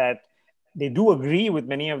 and that they do agree with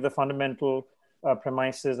many of the fundamental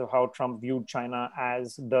premises of how Trump viewed China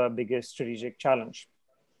as the biggest strategic challenge.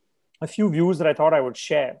 A few views that I thought I would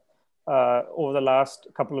share over the last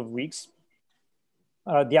couple of weeks.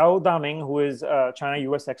 Diao Daming, who is a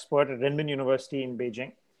China-US expert at Renmin University in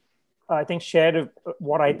Beijing, I think shared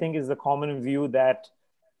what I think is the common view that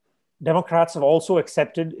Democrats have also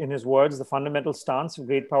accepted, in his words, the fundamental stance of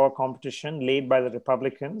great power competition laid by the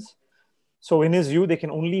Republicans. So in his view, they can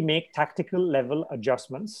only make tactical level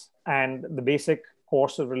adjustments and the basic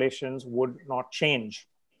course of relations would not change.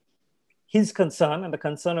 His concern, and the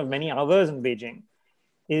concern of many others in Beijing,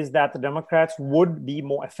 is that the Democrats would be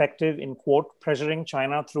more effective in, quote, pressuring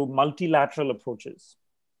China through multilateral approaches,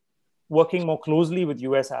 working more closely with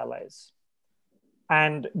US allies,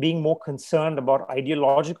 and being more concerned about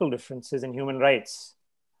ideological differences in human rights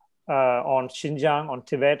on Xinjiang, on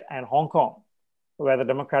Tibet, and Hong Kong, where the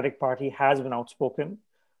Democratic Party has been outspoken.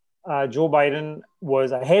 Joe Biden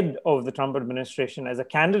was ahead of the Trump administration as a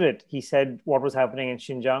candidate. He said what was happening in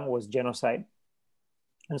Xinjiang was genocide.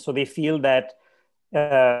 And so they feel that,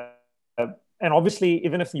 and obviously,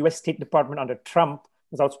 even if the US State Department under Trump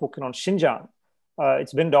was outspoken on Xinjiang,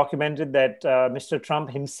 it's been documented that Mr.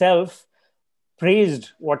 Trump himself praised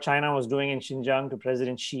what China was doing in Xinjiang to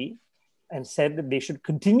President Xi and said that they should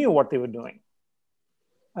continue what they were doing.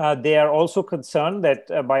 They are also concerned that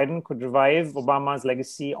Biden could revive Obama's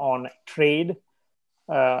legacy on trade,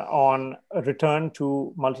 on a return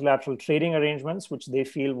to multilateral trading arrangements, which they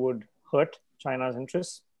feel would hurt China's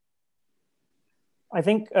interests. I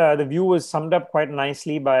think the view was summed up quite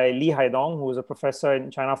nicely by Li Haidong, who is a professor in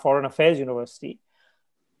China Foreign Affairs University.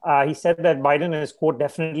 He said that Biden is, quote,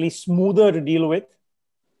 definitely smoother to deal with.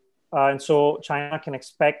 And so China can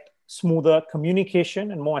expect smoother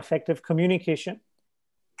communication and more effective communication.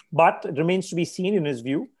 But it remains to be seen, in his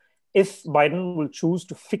view, if Biden will choose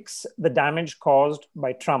to fix the damage caused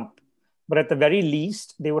by Trump. But at the very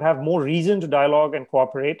least, they would have more reason to dialogue and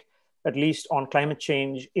cooperate, at least on climate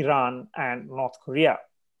change, Iran, and North Korea.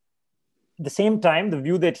 At the same time, the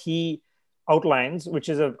view that he outlines, which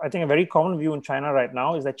is, I think, a very common view in China right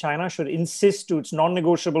now, is that China should insist to its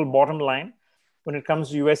non-negotiable bottom line when it comes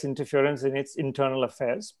to US interference in its internal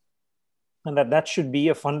affairs. And that should be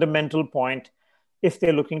a fundamental point. If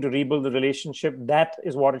they're looking to rebuild the relationship, that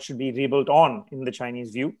is what it should be rebuilt on in the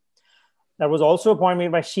Chinese view. That was also a point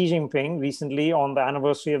made by Xi Jinping recently on the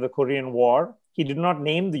anniversary of the Korean War. He did not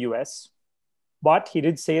name the US, but he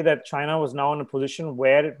did say that China was now in a position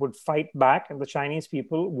where it would fight back and the Chinese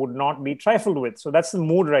people would not be trifled with. So that's the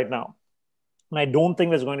mood right now. And I don't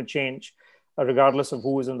think that's going to change regardless of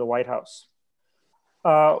who is in the White House.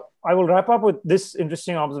 I will wrap up with this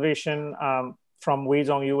interesting observation from Wei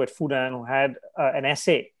Zhongyu at Fudan, who had an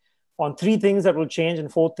essay on 3 things that will change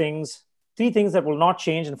and 4 things, 3 things that will not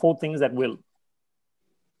change and 4 things that will.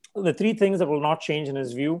 The 3 things that will not change in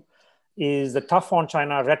his view is the tough on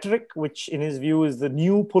China rhetoric, which in his view is the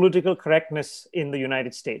new political correctness in the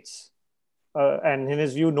United States. And in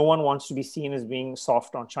his view, no one wants to be seen as being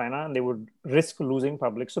soft on China, and they would risk losing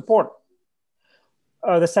public support.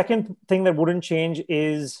 The second thing that wouldn't change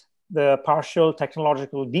is the partial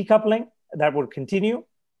technological decoupling that would continue,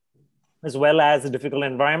 as well as the difficult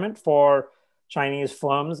environment for Chinese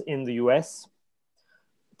firms in the US.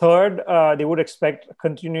 Third, they would expect a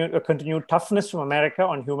continued toughness from America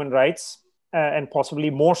on human rights, and possibly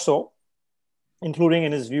more so, including,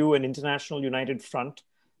 in his view, an international united front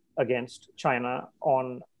against China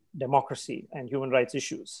on democracy and human rights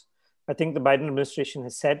issues. I think the Biden administration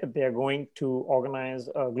has said that they are going to organize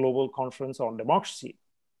a global conference on democracy.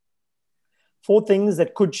 4 things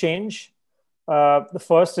that could change. The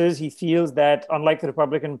first is he feels that, unlike the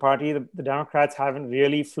Republican Party, the Democrats haven't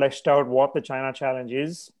really fleshed out what the China challenge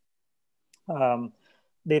is.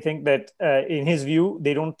 They think that, in his view,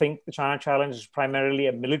 they don't think the China challenge is primarily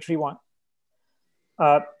a military one.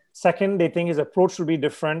 Second, they think his approach will be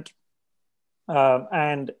different,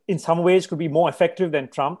 and in some ways could be more effective than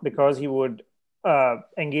Trump, because he would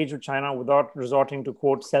engage with China without resorting to,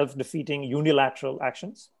 quote, self-defeating unilateral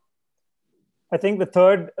actions. I think the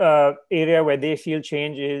third area where they feel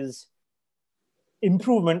change is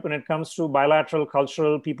improvement when it comes to bilateral,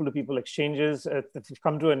 cultural, people-to-people exchanges that have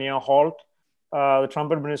come to a near halt. The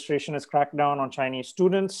Trump administration has cracked down on Chinese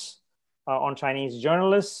students, on Chinese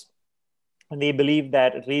journalists, and they believe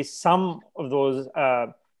that at least some of those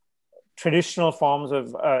traditional forms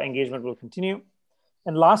of engagement will continue.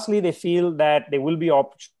 And lastly, they feel that there will be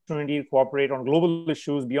opportunity to cooperate on global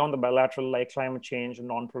issues beyond the bilateral, like climate change and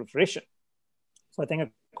non-proliferation. So I think a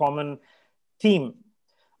common theme.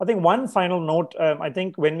 I think one final note, I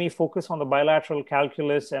think when we focus on the bilateral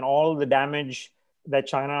calculus and all the damage that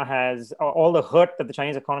China has, all the hurt that the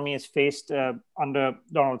Chinese economy has faced under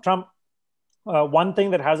Donald Trump, one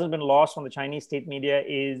thing that hasn't been lost on the Chinese state media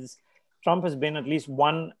is Trump has been at least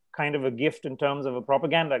one kind of a gift in terms of a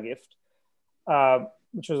propaganda gift,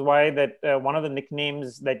 which is why that one of the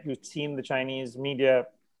nicknames that you see in the Chinese media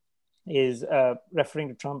is referring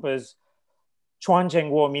to Trump as Chuan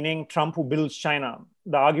Chengguo, meaning Trump who builds China.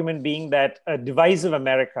 The argument being that a divided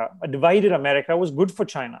America was good for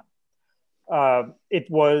China. It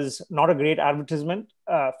was not a great advertisement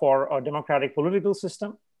for a democratic political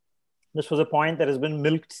system. This was a point that has been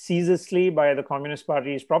milked ceaselessly by the Communist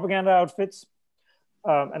Party's propaganda outfits.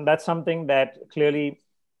 And that's something that clearly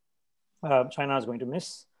China is going to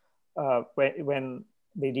miss when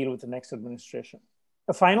they deal with the next administration.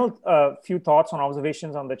 A final few thoughts on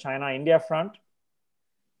observations on the China-India front.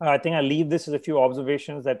 I think I'll leave this as a few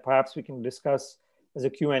observations that perhaps we can discuss as a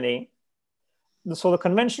Q&A. So the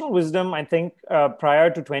conventional wisdom, I think, prior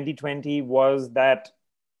to 2020 was that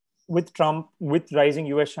with Trump, with rising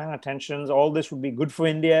US-China tensions, all this would be good for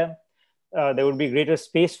India. There would be greater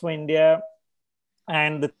space for India.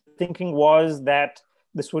 And the thinking was that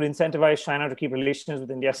this would incentivize China to keep relations with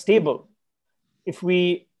India stable. If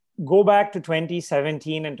we go back to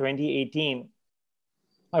 2017 and 2018,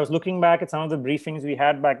 I was looking back at some of the briefings we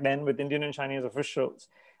had back then with Indian and Chinese officials.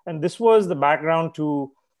 And this was the background to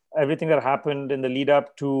everything that happened in the lead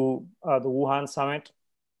up to the Wuhan summit.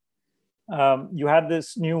 You had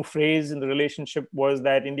this new phrase in the relationship was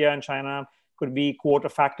that India and China could be, quote, a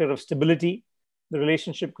factor of stability. The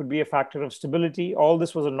relationship could be a factor of stability. All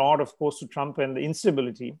this was a nod, of course, to Trump and the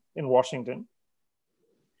instability in Washington.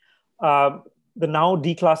 The now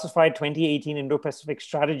declassified 2018 Indo-Pacific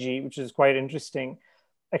strategy, which is quite interesting,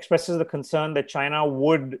 expresses the concern that China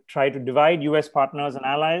would try to divide US partners and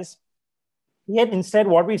allies. Yet instead,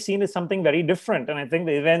 what we've seen is something very different. And I think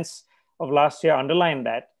the events of last year underline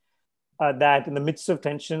that, that in the midst of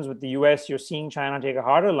tensions with the US, you're seeing China take a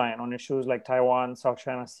harder line on issues like Taiwan, South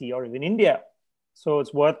China Sea, or even India. So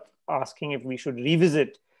it's worth asking if we should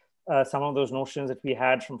revisit some of those notions that we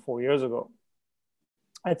had from 4 years ago.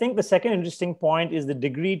 I think the second interesting point is the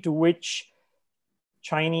degree to which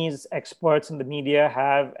Chinese experts in the media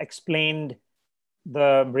have explained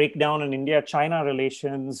the breakdown in India-China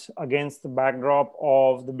relations against the backdrop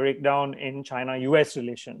of the breakdown in China-US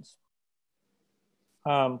relations.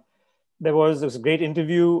 There was this great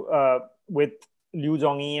interview with Liu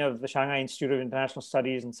Zhongyi of the Shanghai Institute of International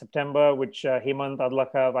Studies in September, which Hemant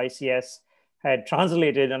Adlakha of ICS had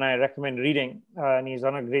translated, and I recommend reading. And he's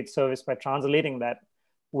done a great service by translating that,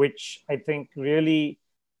 which I think really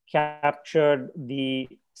captured the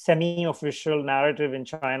semi-official narrative in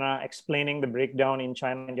China explaining the breakdown in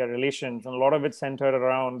China-India relations. And a lot of it centered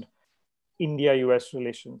around India-US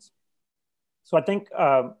relations. So I think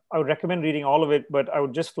I would recommend reading all of it, but I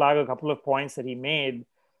would just flag a couple of points that he made,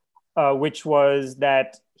 which was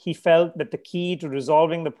that he felt that the key to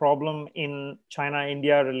resolving the problem in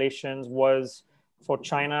China-India relations was for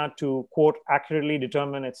China to, quote, accurately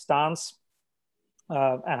determine its stance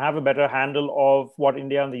and have a better handle of what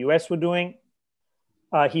India and the US were doing.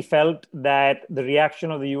 He felt that the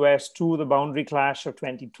reaction of the US to the boundary clash of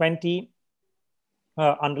 2020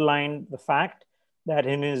 underlined the fact that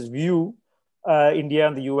in his view, India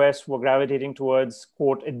and the US were gravitating towards,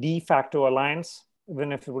 quote, a de facto alliance,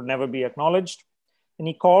 even if it would never be acknowledged. And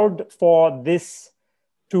he called for this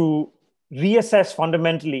to reassess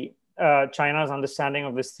fundamentally China's understanding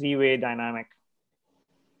of this three-way dynamic.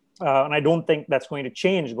 And I don't think that's going to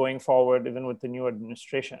change going forward, even with the new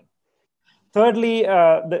administration. Thirdly,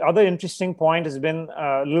 the other interesting point has been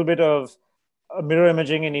a little bit of mirror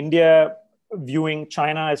imaging in India viewing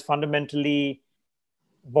China as fundamentally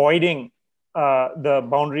voiding the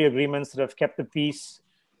boundary agreements that have kept the peace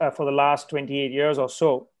for the last 28 years or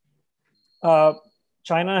so.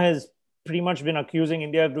 China has pretty much been accusing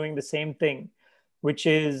India of doing the same thing, which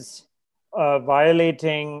is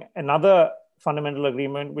violating another fundamental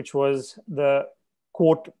agreement, which was the,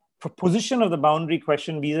 quote, position of the boundary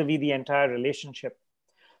question vis-a-vis the entire relationship.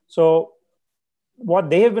 So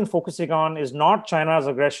what they have been focusing on is not China's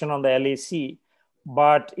aggression on the LAC,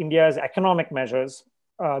 but India's economic measures,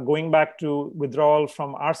 going back to withdrawal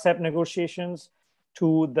from RCEP negotiations,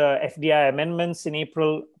 to the FDI amendments in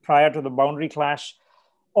April prior to the boundary clash,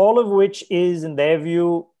 all of which is, in their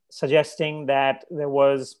view, suggesting that there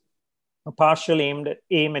was a partial aim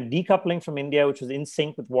at decoupling from India, which was in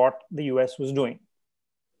sync with what the US was doing.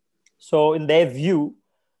 So in their view,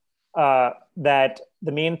 that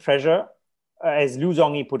the main pressure, as Liu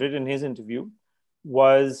Zhongyi put it in his interview,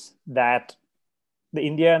 was that the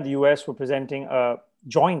India and the US were presenting a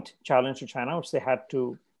joint challenge to China, which they had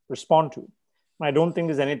to respond to. I don't think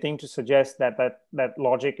there's anything to suggest that that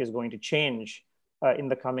logic is going to change in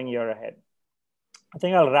the coming year ahead. I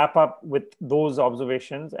think I'll wrap up with those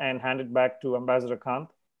observations and hand it back to Ambassador Kant.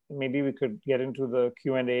 Maybe we could get into the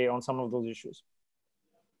Q&A on some of those issues.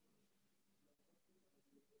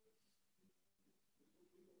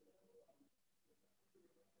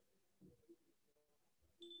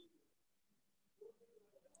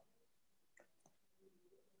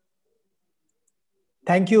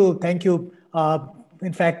 Thank you. Thank you.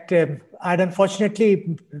 In fact, I'd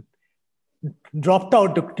unfortunately dropped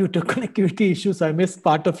out due to connectivity issues. So I missed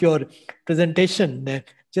part of your presentation.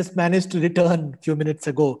 Just managed to return a few minutes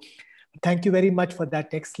ago. Thank you very much for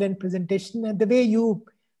that excellent presentation. And the way you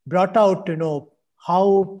brought out,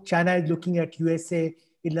 how China is looking at USA,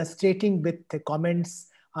 illustrating with the comments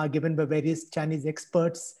given by various Chinese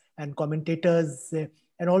experts and commentators,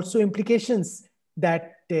 and also implications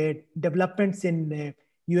that developments in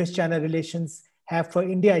US-China relations have for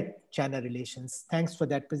India-China relations. Thanks for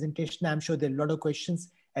that presentation. I'm sure there are a lot of questions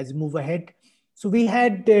as we move ahead. So we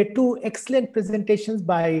had two excellent presentations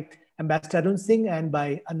by Ambassador Arun Singh and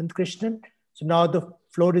by Anand Krishnan. So now the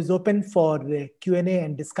floor is open for Q&A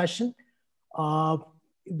and discussion.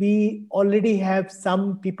 We already have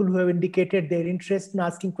some people who have indicated their interest in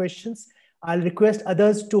asking questions. I'll request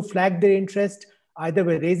others to flag their interest either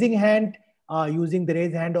by raising hand, using the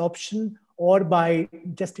raise hand option, or by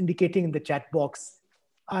just indicating in the chat box.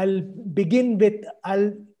 I'll begin by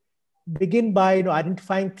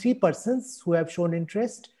identifying three persons who have shown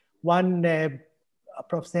interest. One,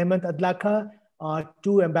 Professor Hemant Adlakha,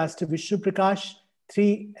 two, Ambassador Vishnu Prakash,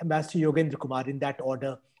 three, Ambassador Yogendra Kumar, in that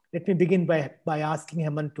order. Let me begin by asking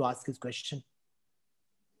Hemant to ask his question.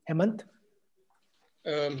 Hemant?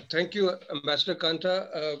 Thank you, Ambassador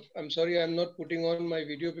Kanta. I'm sorry I'm not putting on my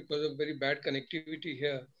video because of very bad connectivity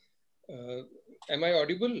here. Am I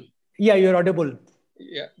audible? Yeah, you're audible.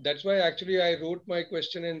 Yeah, that's why actually I wrote my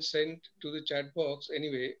question and sent to the chat box.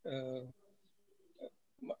 Anyway,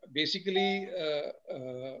 basically,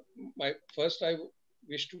 first I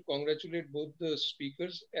wish to congratulate both the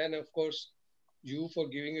speakers and of course you for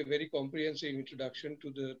giving a very comprehensive introduction to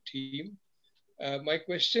the team. My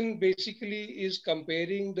question basically is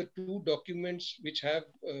comparing the two documents which have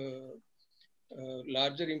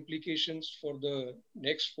larger implications for the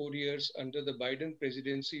next 4 years under the Biden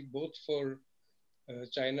presidency, both for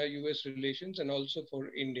China-US relations and also for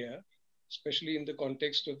India, especially in the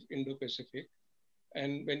context of Indo-Pacific.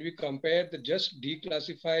 And when we compare the just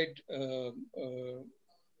declassified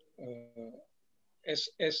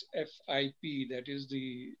SSFIP, that is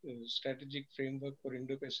the Strategic Framework for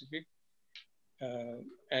Indo-Pacific,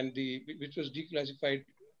 and which was declassified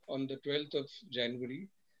on the 12th of January,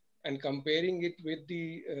 and comparing it with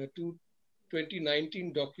the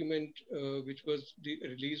 2019 document, which was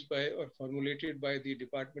released by or formulated by the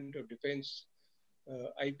Department of Defense,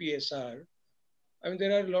 IPSR. I mean,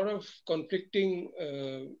 there are a lot of conflicting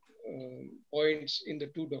points in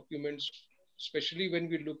the two documents, especially when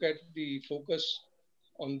we look at the focus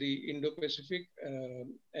on the Indo-Pacific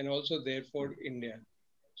and also therefore India.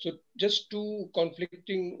 So just two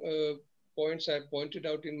conflicting points I pointed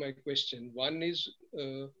out in my question. One is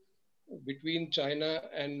between China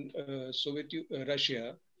and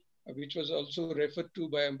Russia, which was also referred to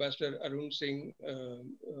by Ambassador Arun Singh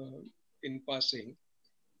in passing.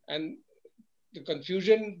 And the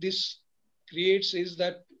confusion this creates is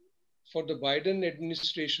that for the Biden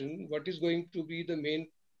administration, what is going to be the main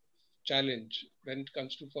challenge when it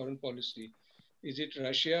comes to foreign policy? Is it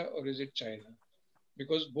Russia or is it China?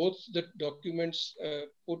 Because both the documents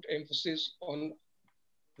put emphasis on,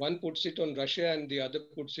 one puts it on Russia and the other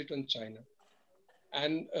puts it on China.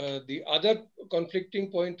 And the other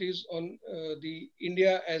conflicting point is on the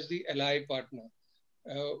India as the ally partner.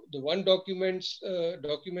 The one document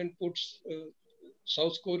puts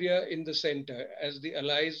South Korea in the center as the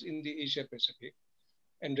allies in the Asia Pacific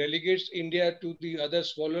and relegates India to the other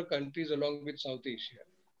smaller countries along with South Asia.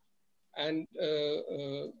 And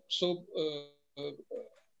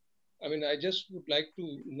I mean, I just would like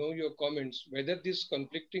to know your comments, whether this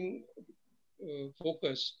conflicting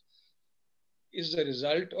focus is the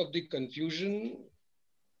result of the confusion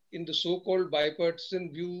in the so-called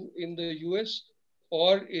bipartisan view in the US,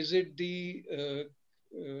 or is it the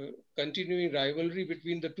continuing rivalry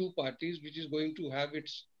between the two parties, which is going to have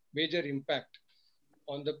its major impact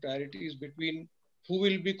on the priorities between who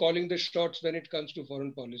will be calling the shots when it comes to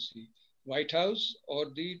foreign policy, White House or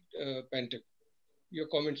the Pentagon? Your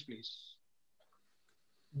comments, please.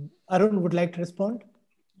 Arun would like to respond.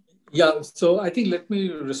 Yeah, so I think let me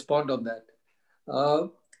respond on that.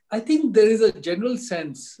 I think there is a general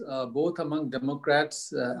sense, both among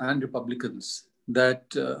Democrats and Republicans, that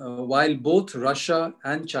while both Russia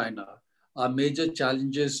and China are major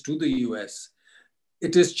challenges to the US,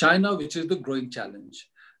 it is China which is the growing challenge.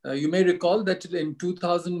 You may recall that in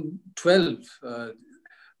 2012,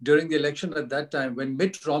 during the election at that time, when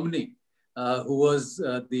Mitt Romney, who was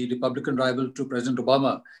the Republican rival to President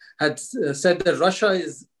Obama, had said that Russia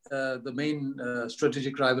is the main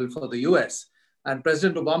strategic rival for the US. And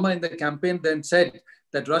President Obama in the campaign then said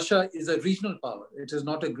that Russia is a regional power. It is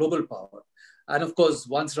not a global power. And of course,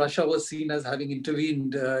 once Russia was seen as having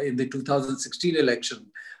intervened in the 2016 election,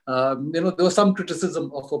 there was some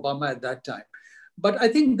criticism of Obama at that time. But I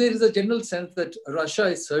think there is a general sense that Russia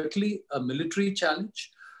is certainly a military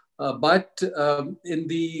challenge. But in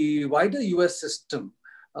the wider US system,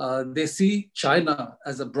 they see China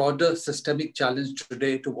as a broader systemic challenge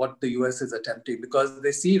today to what the US is attempting, because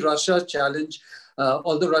they see Russia's challenge,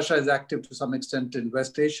 although Russia is active to some extent in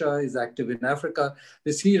West Asia, is active in Africa,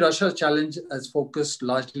 they see Russia's challenge as focused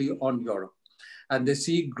largely on Europe. And they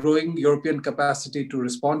see growing European capacity to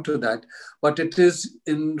respond to that. But it is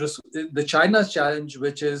in the China's challenge,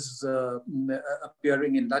 which is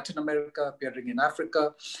appearing in Latin America, appearing in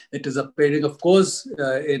Africa. It is appearing, of course,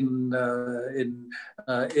 in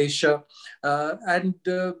Asia, and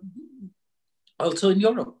also in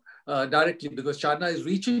Europe. Directly, because China is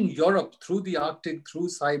reaching Europe through the Arctic, through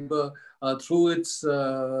cyber, through its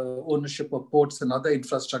ownership of ports and other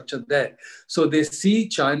infrastructure there. So they see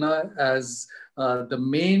China as the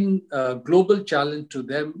main global challenge to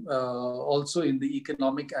them, also in the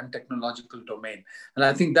economic and technological domain. And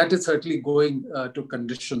I think that is certainly going to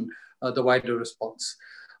condition the wider response.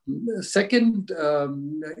 Second,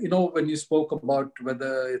 when you spoke about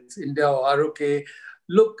whether it's India or ROK,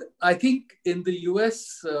 look, I think in the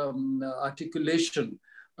US articulation,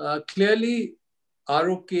 clearly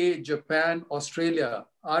ROK, Japan, Australia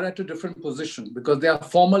are at a different position because they are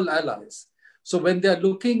formal allies. So when they're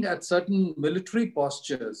looking at certain military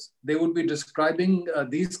postures, they would be describing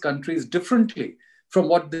these countries differently from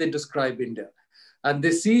what they describe India. And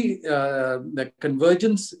they see the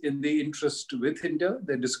convergence in the interest with India.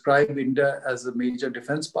 They describe India as a major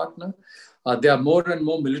defense partner. There are more and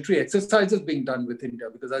more military exercises being done with India,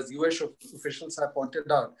 because as US officials have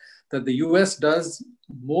pointed out, that the US does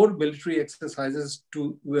more military exercises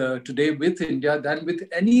today with India than with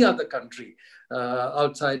any other country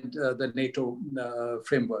outside the NATO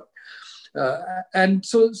framework. And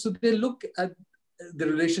so they look at the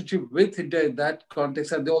relationship with India in that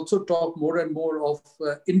context, and they also talk more and more of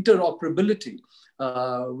interoperability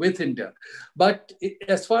with India. But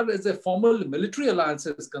as far as a formal military alliance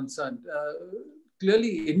is concerned,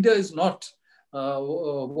 clearly India is not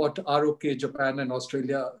what ROK, Japan, and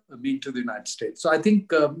Australia mean to the United States. So I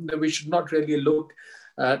think we should not really look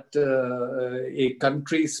at a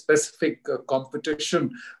country-specific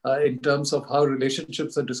competition in terms of how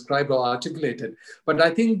relationships are described or articulated. But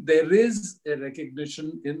I think there is a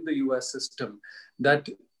recognition in the US system that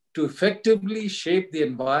to effectively shape the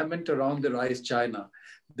environment around the rise China,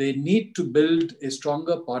 they need to build a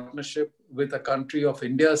stronger partnership with a country of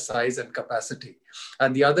India's size and capacity.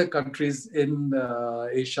 And the other countries in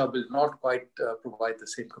Asia will not quite provide the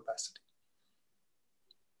same capacity.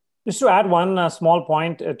 Just to add one small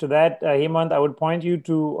point to that, Hemant, I would point you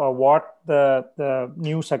to what the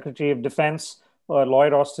new Secretary of Defense,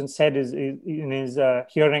 Lloyd Austin, said in his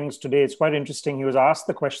hearings today. It's quite interesting. He was asked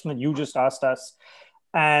the question that you just asked us.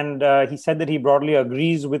 And he said that he broadly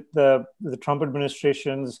agrees with the Trump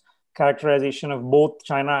administration's characterization of both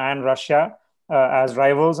China and Russia as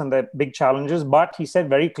rivals and the big challenges. But he said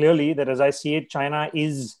very clearly that, as I see it, China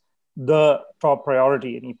is the top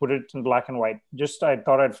priority, and he put it in black and white. I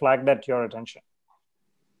thought I'd flag that to your attention.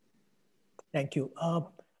 Thank you.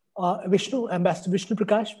 Vishnu, Ambassador Vishnu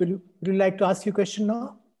Prakash, would you like to ask your question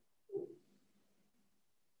now?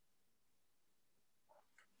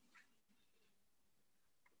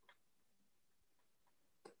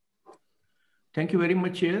 Thank you very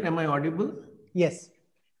much, Chair. Am I audible? Yes.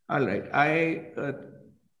 All right.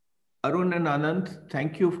 Arun and Anand,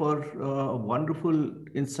 thank you for wonderful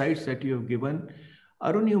insights that you have given.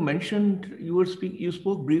 Arun, you mentioned you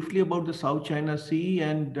spoke briefly about the South China Sea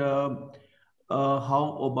and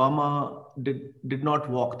how Obama did not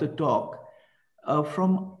walk the talk.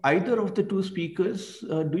 From either of the two speakers,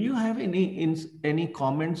 do you have any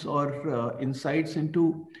comments or insights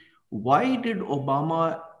into why did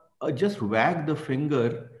Obama just wag the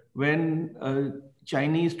finger when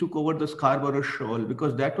Chinese took over the Scarborough Shoal?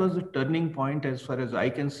 Because that was the turning point as far as I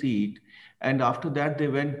can see it. And after that, they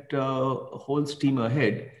went whole steam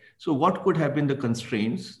ahead. So what could have been the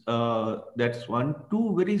constraints? That's one.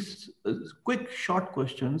 Two very quick, short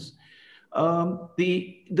questions.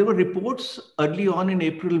 There were reports early on in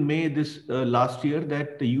April, May this last year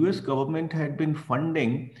that the US government had been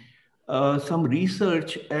funding some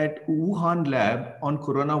research at Wuhan lab on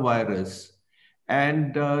coronavirus.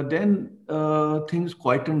 And then things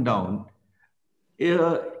quietened down.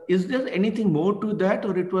 Is there anything more to that,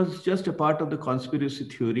 or it was just a part of the conspiracy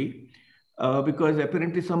theory? Because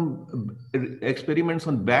apparently some experiments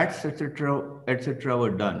on bats, etc., were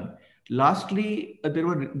done. Lastly, there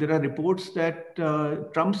are reports that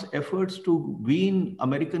Trump's efforts to wean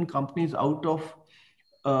American companies out of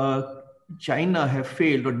China have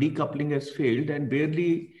failed, or decoupling has failed, and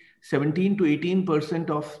barely 17 to 18%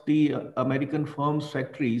 of the American firms'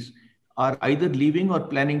 factories are either leaving or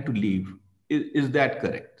planning to leave. Is that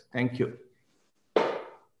correct? Thank you.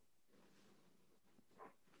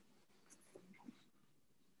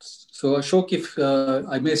 So Ashok, if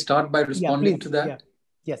I may start by responding to that. Yeah.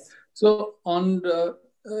 Yes. So on,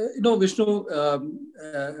 Vishnu,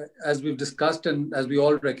 as we've discussed and as we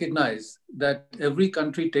all recognize, that every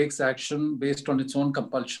country takes action based on its own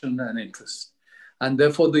compulsion and interest. And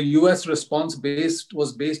therefore, the US response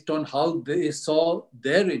was based on how they saw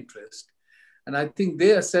their interest. And I think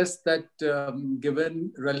they assessed that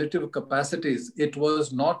given relative capacities, it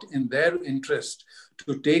was not in their interest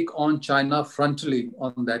to take on China frontally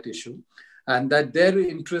on that issue. And that their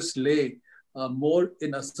interest lay more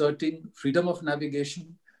in asserting freedom of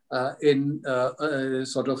navigation, in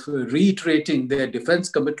sort of reiterating their defense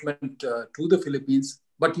commitment to the Philippines,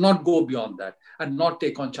 but not go beyond that and not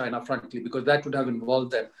take on China frontally, because that would have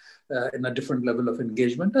involved them in a different level of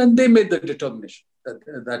engagement. And they made the determination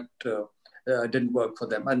that didn't work for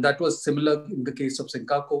them. And that was similar in the case of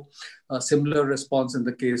Senkaku, similar response in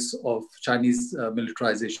the case of Chinese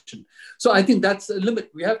militarization. So I think that's a limit.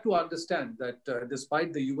 We have to understand that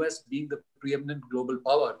despite the US being the preeminent global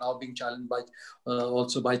power, now being challenged by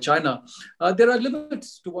also by China, there are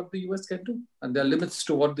limits to what the US can do. And there are limits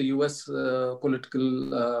to what the US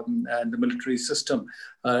political and the military system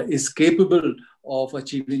is capable of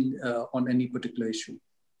achieving on any particular issue.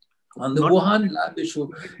 On the Wuhan lab issue,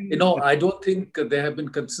 I don't think there have been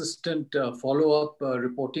consistent follow-up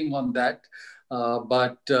reporting on that.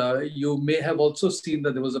 But you may have also seen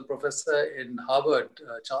that there was a professor in Harvard,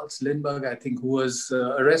 Charles Lindbergh, I think, who was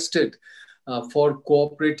arrested for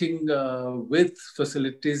cooperating with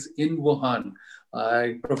facilities in Wuhan,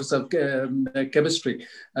 professor of chemistry,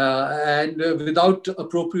 and without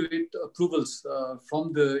appropriate approvals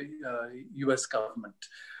from the US government.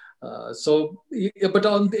 But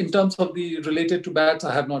in terms of the related to bats,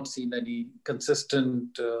 I have not seen any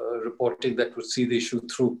consistent reporting that would see the issue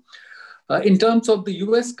through. In terms of the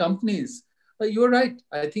US companies, you're right.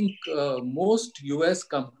 I think most US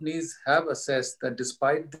companies have assessed that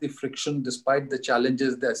despite the friction, despite the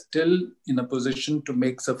challenges, they're still in a position to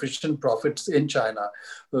make sufficient profits in China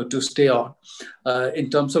to stay on.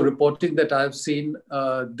 In terms of reporting that I've seen,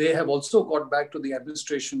 they have also got back to the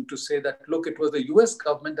administration to say that, look, it was the US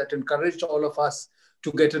government that encouraged all of us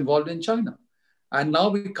to get involved in China. And now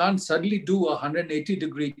we can't suddenly do a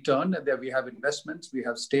 180-degree turn. And there we have investments, we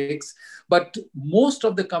have stakes. But most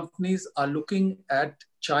of the companies are looking at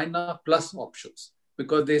China plus options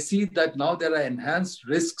because they see that now there are enhanced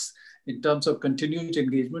risks in terms of continued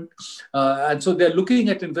engagement. And so they're looking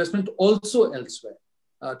at investment also elsewhere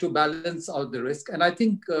to balance out the risk. And I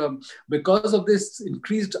think because of this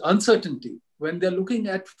increased uncertainty, when they're looking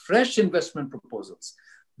at fresh investment proposals,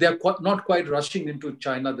 they're not quite rushing into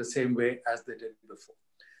China the same way as they did before.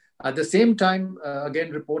 At the same time,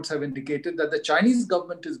 again, reports have indicated that the Chinese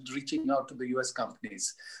government is reaching out to the US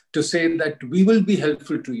companies to say that we will be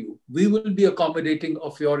helpful to you. We will be accommodating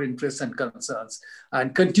of your interests and concerns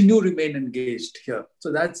and continue remain engaged here.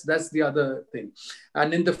 So that's the other thing.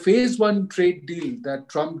 And in the phase one trade deal that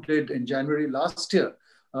Trump did in January last year,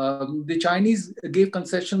 the Chinese gave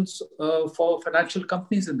concessions for financial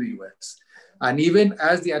companies in the US. And even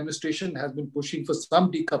as the administration has been pushing for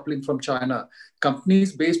some decoupling from China,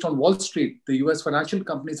 companies based on Wall Street, the US financial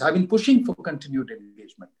companies, have been pushing for continued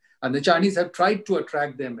engagement. And the Chinese have tried to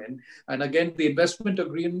attract them in. And again, the investment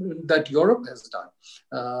agreement that Europe has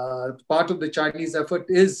done, part of the Chinese effort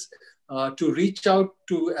is to reach out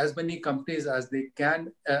to as many companies as they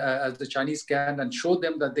can, as the Chinese can, and show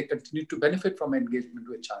them that they continue to benefit from engagement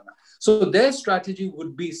with China. So their strategy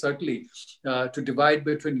would be certainly to divide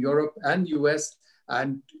between Europe and US,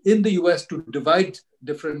 and in the US to divide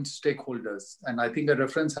different stakeholders. And I think a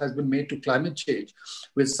reference has been made to climate change,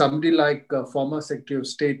 with somebody like former Secretary of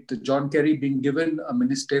State John Kerry being given a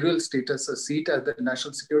ministerial status, a seat at the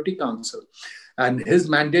National Security Council, and his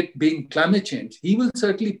mandate being climate change. He will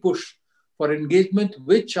certainly push for engagement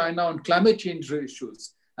with China on climate change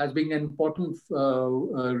issues as being an important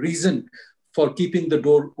reason for keeping the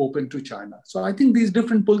door open to China. So I think these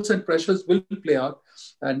different pulls and pressures will play out,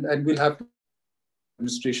 and we'll have to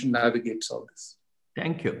administration navigates all this.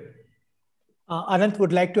 Thank you. Anant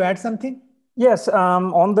would like to add something? Yes,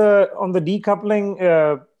 on the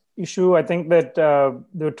decoupling issue, I think that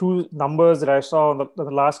there were two numbers that I saw in the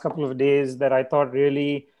last couple of days that I thought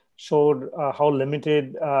really showed how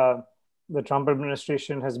limited the Trump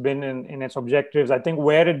administration has been in its objectives. I think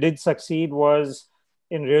where it did succeed was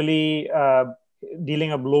in really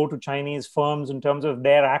dealing a blow to Chinese firms in terms of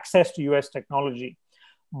their access to US technology.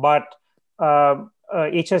 But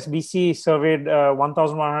HSBC surveyed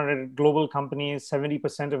 1,100 global companies,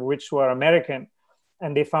 70% of which were American.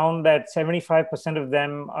 And they found that 75% of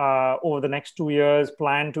them over the next 2 years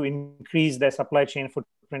plan to increase their supply chain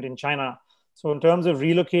footprint in China. So in terms of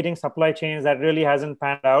relocating supply chains, that really hasn't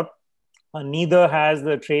panned out. Neither has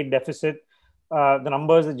the trade deficit. The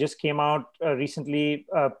numbers that just came out recently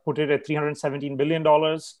put it at $317 billion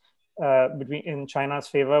in China's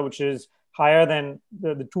favor, which is higher than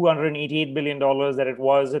the $288 billion that it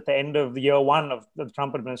was at the end of the year one of the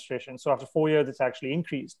Trump administration. So after 4 years, it's actually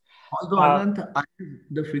increased. Although, Anant,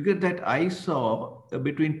 the figure that I saw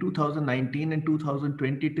between 2019 and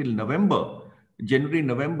 2020 till January,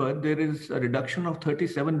 November, there is a reduction of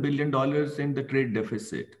 $37 billion in the trade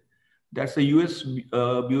deficit. That's the US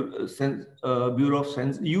US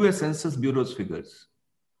Census Bureau's figures.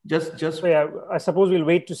 So yeah, I suppose we'll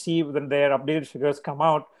wait to see when their updated figures come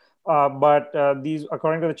out. But these,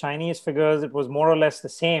 according to the Chinese figures, it was more or less the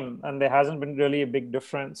same, and there hasn't been really a big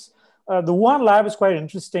difference. The Wuhan lab is quite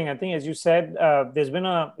interesting. I think, as you said, there's been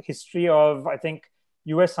a history of, I think,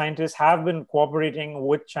 US scientists have been cooperating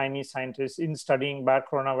with Chinese scientists in studying bad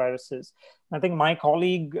coronaviruses. I think my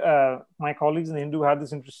colleagues in the Hindu had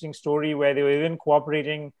this interesting story where they were even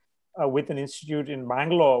cooperating with an institute in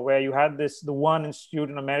Bangalore, where you had the Wuhan Institute,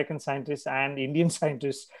 and American scientists and Indian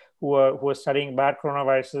scientists who were studying bad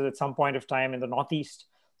coronaviruses at some point of time in the Northeast.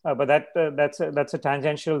 But that's a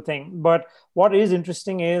tangential thing. But what is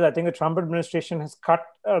interesting is I think the Trump administration has cut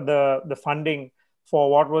the funding for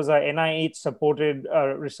what was a NIH-supported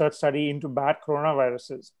research study into bad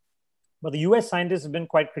coronaviruses. But the US scientists have been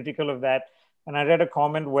quite critical of that. And I read a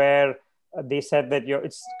comment where they said that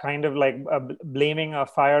it's kind of like blaming a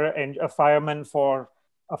fireman for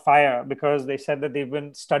a fire, because they said that they've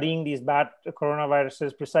been studying these bad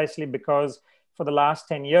coronaviruses precisely because for the last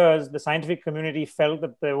 10 years, the scientific community felt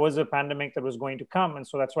that there was a pandemic that was going to come. And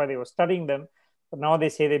so that's why they were studying them. But now they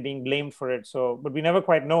say they're being blamed for it. So, but we never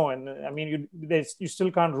quite know. And I mean, you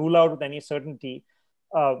still can't rule out with any certainty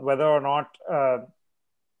whether or not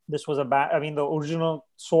this was the original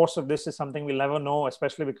source of this is something we'll never know,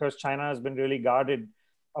 especially because China has been really guarded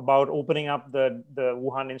about opening up the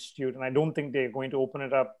Wuhan Institute. And I don't think they're going to open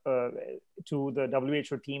it up to the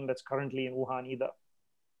WHO team that's currently in Wuhan either.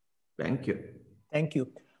 Thank you. Thank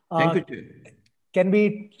you. Thank you. Can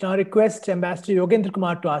we now request Ambassador Yogendra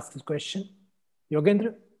Kumar to ask this question?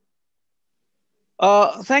 Yogendra?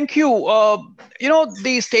 Thank you.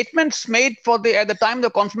 The statements made at the time of the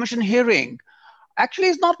confirmation hearing actually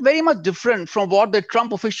is not very much different from what the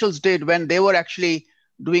Trump officials did when they were actually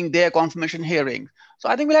doing their confirmation hearing. So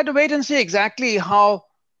I think we'll have to wait and see exactly how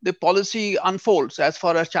the policy unfolds as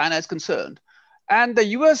far as China is concerned. And the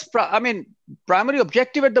US, primary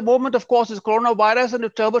objective at the moment, of course, is coronavirus and to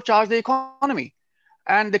turbocharge the economy.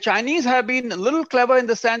 And the Chinese have been a little clever in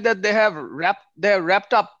the sense that they have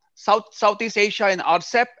wrapped up Southeast Asia in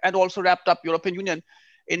RCEP, and also wrapped up European Union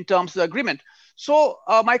in terms of the agreement. So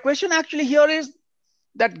my question actually here is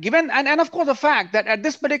that given, and of course the fact that at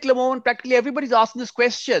this particular moment, practically everybody's asking this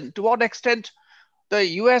question, to what extent the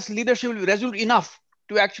US leadership will be resolute enough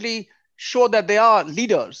to actually show that they are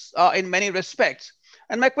leaders in many respects.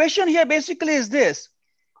 And my question here basically is this,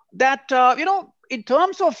 that, in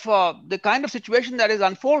terms of the kind of situation that is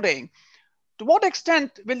unfolding, to what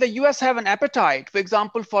extent will the US have an appetite, for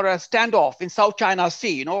example, for a standoff in South China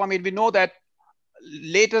Sea? I mean, we know that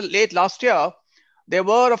late last year, there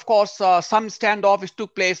were, of course, some standoff which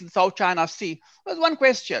took place in South China Sea. There's one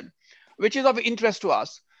question, which is of interest to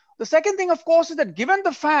us. The second thing, of course, is that given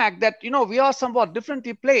the fact that, we are somewhat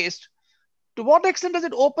differently placed, to what extent does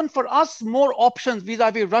it open for us more options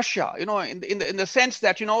vis-a-vis Russia? In the sense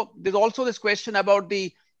that, there's also this question about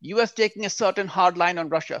the US taking a certain hard line on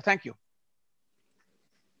Russia. Thank you.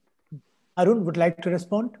 Arun would like to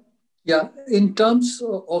respond. Yeah, in terms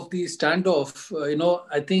of the standoff,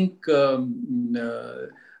 I think the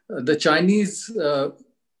Chinese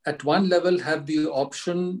at one level have the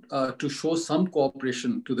option to show some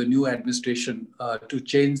cooperation to the new administration to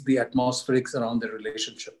change the atmospherics around the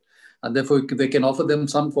relationship. And therefore, they can offer them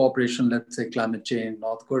some cooperation, let's say climate change,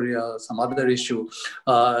 North Korea, some other issue,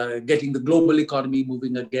 getting the global economy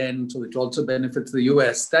moving again, so it also benefits the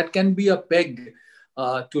US. That can be a peg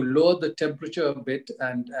to lower the temperature a bit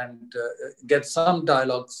and get some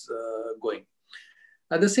dialogues going.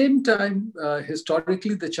 At the same time,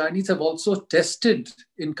 historically, the Chinese have also tested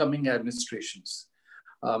incoming administrations.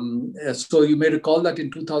 So you may recall that in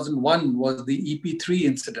 2001 was the EP-3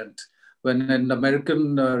 incident, when an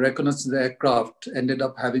American reconnaissance aircraft ended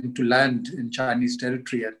up having to land in Chinese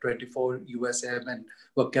territory, and 24 US airmen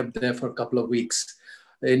were kept there for a couple of weeks.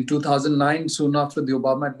 In 2009, soon after the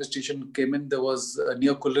Obama administration came in, there was a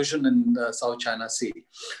near collision in the South China Sea.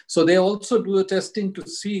 So they also do the testing to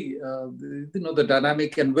see, the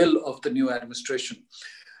dynamic and will of the new administration.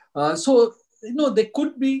 So there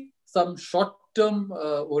could be some short-term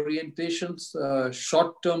orientations,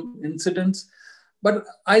 short-term incidents, but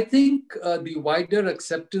I think the wider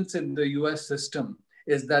acceptance in the US system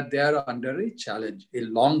is that they are under a challenge, a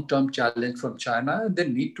long-term challenge from China, and they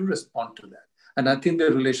need to respond to that. And I think the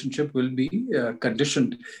relationship will be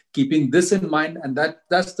conditioned, keeping this in mind, and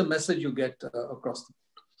that's the message you get across the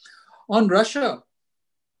board. On Russia,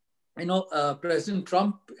 President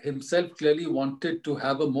Trump himself clearly wanted to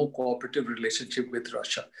have a more cooperative relationship with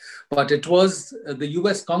Russia, but it was the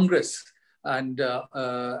US Congress and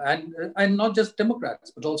not just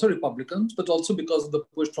Democrats, but also Republicans, but also because of the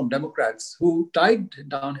push from Democrats who tied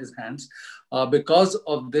down his hands because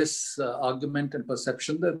of this argument and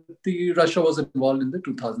perception that Russia was involved in the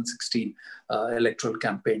 2016 electoral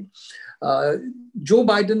campaign. Joe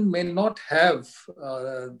Biden may not have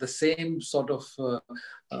the same sort of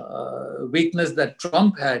weakness that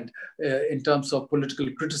Trump had in terms of political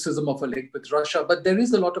criticism of a link with Russia, but there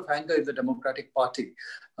is a lot of anger in the Democratic Party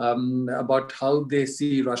about how they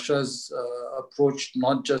see Russia's approach,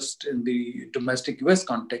 not just in the domestic US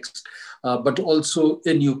context, but also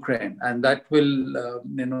in Ukraine. And that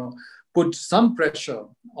will, put some pressure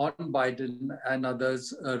on Biden and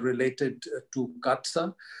others related to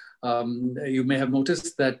CAATSA. You may have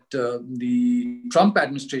noticed that the Trump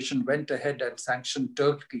administration went ahead and sanctioned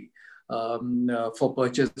Turkey for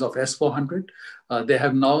purchase of S-400. They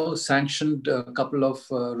have now sanctioned a couple of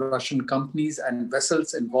Russian companies and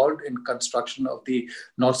vessels involved in construction of the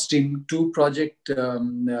Nord Stream 2 project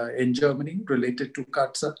in Germany related to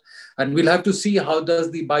CAATSA. And we'll have to see how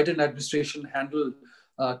does the Biden administration handle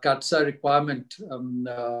CAATSA requirement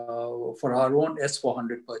for our own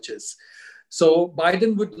S-400 purchase. So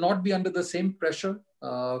Biden would not be under the same pressure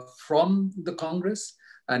from the Congress,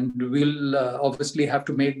 and we'll obviously have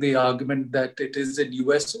to make the argument that it is in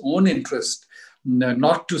US own interest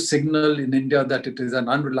not to signal in India that it is an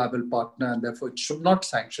unreliable partner and therefore it should not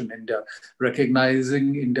sanction India,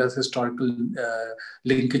 recognizing India's historical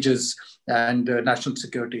linkages and national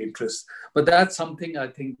security interests. But that's something I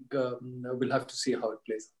think we'll have to see how it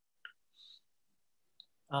plays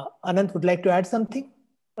out. Anant would like to add something?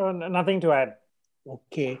 Nothing to add.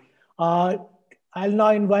 Okay. I'll now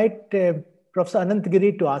invite Professor Anant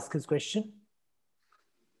Giri to ask his question.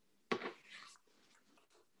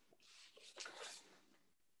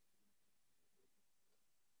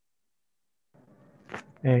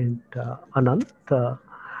 And Anant,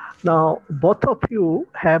 now both of you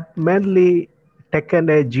have mainly taken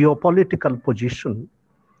a geopolitical position,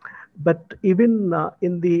 but even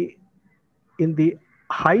in the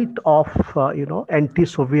height of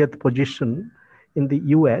anti-Soviet position in the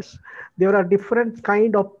US, there are different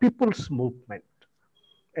kind of people's movement.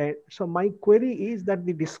 So my query is that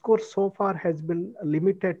the discourse so far has been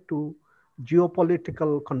limited to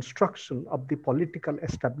geopolitical construction of the political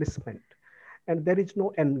establishment. And there is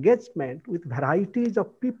no engagement with varieties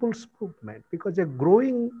of people's movement, because a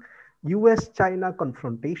growing US-China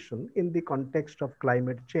confrontation in the context of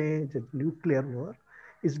climate change and nuclear war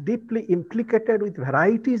is deeply implicated with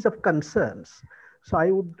varieties of concerns. So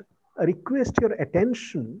I would request your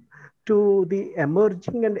attention to the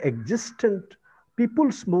emerging and existent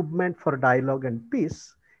people's movement for dialogue and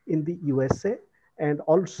peace in the USA and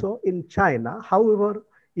also in China, however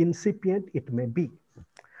incipient it may be.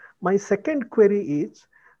 My second query is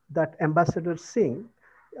that Ambassador Singh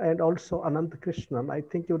and also Ananth Krishnan, I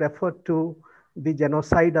think you referred to the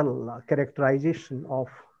genocidal characterization of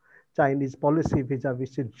Chinese policy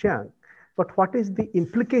vis-a-vis Xinjiang, but what is the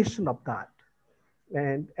implication of that?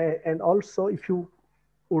 And also if you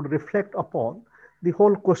would reflect upon the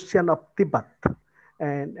whole question of Tibet,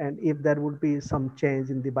 and if there would be some change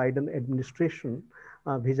in the Biden administration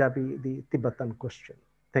vis-a-vis the Tibetan question.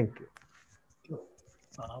 Thank you.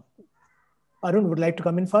 Arun would like to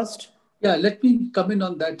come in first. Yeah, let me come in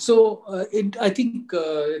on that. So I think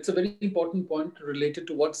it's a very important point related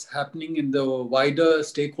to what's happening in the wider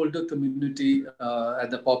stakeholder community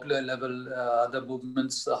at the popular level, other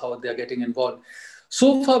movements, how they're getting involved.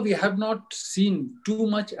 So far, we have not seen too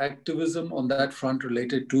much activism on that front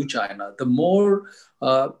related to China. The more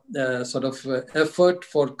effort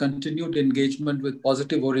for continued engagement with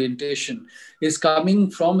positive orientation is coming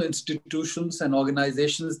from institutions and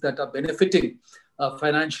organizations that are benefiting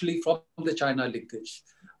financially from the China linkage.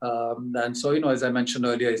 And so, as I mentioned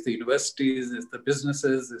earlier, it's the universities, it's the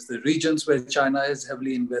businesses, it's the regions where China is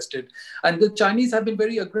heavily invested. And the Chinese have been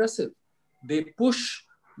very aggressive. They push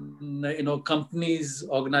companies,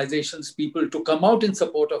 organizations, people to come out in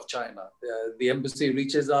support of China. The embassy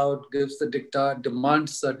reaches out, gives the diktat,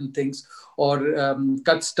 demands certain things, or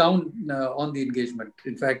cuts down on the engagement.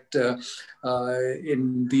 In fact,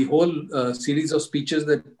 in the whole series of speeches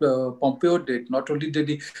that Pompeo did, not only did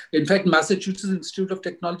he, in fact, Massachusetts Institute of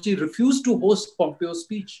Technology refused to host Pompeo's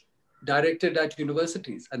speech directed at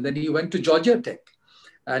universities. And then he went to Georgia Tech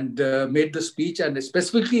and made the speech, and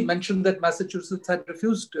specifically mentioned that Massachusetts had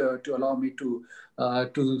refused to allow me to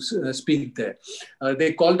speak there.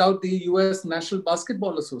 They called out the US National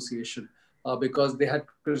Basketball Association because they had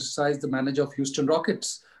criticized the manager of Houston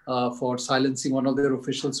Rockets for silencing one of their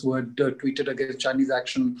officials who had tweeted against Chinese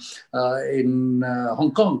action in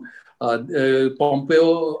Hong Kong.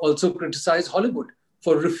 Pompeo also criticized Hollywood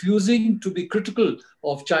for refusing to be critical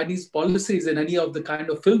of Chinese policies in any of the kind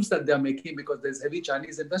of films that they're making, because there's heavy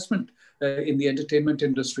Chinese investment in the entertainment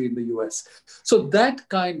industry in the US. So that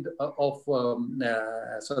kind of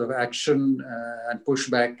action and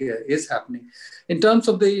pushback is happening. In terms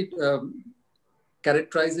of the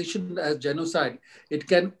characterization as genocide, it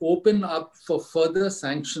can open up for further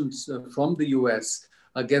sanctions from the US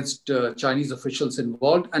against Chinese officials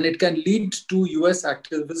involved, and it can lead to US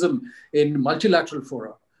activism in multilateral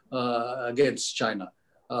fora against China,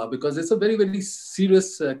 because it's a very, very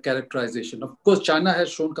serious characterization. Of course, China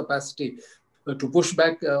has shown capacity to push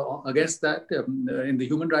back against that. In the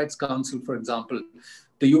Human Rights Council, for example,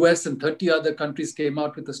 the US and 30 other countries came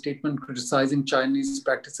out with a statement criticizing Chinese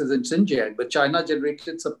practices in Xinjiang, but China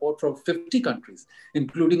generated support from 50 countries,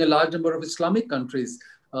 including a large number of Islamic countries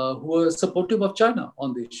who are supportive of China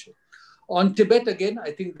on the issue. On Tibet, again,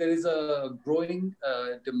 I think there is a growing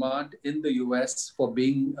demand in the US for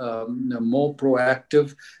being more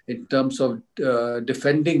proactive in terms of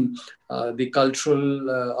defending the cultural,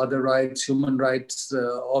 other rights, human rights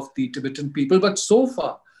of the Tibetan people. But so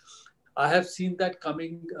far, I have seen that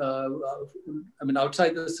coming,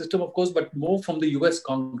 outside the system, of course, but more from the US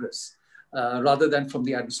Congress rather than from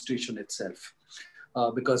the administration itself.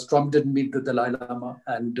 Because Trump didn't meet the Dalai Lama,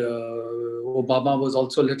 and Obama was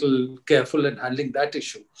also a little careful in handling that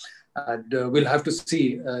issue. And we'll have to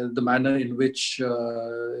see the manner in which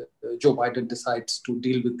Joe Biden decides to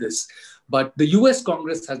deal with this. But the US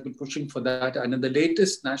Congress has been pushing for that. And in the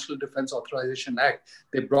latest National Defense Authorization Act,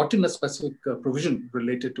 they brought in a specific provision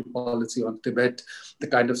related to policy on Tibet, the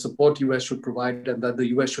kind of support US should provide, and that the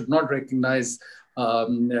US should not recognize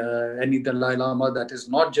any Dalai Lama that is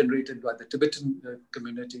not generated by the Tibetan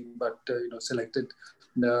community, but selected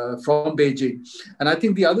from Beijing. And I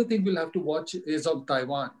think the other thing we'll have to watch is on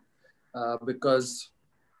Taiwan, because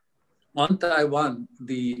on Taiwan,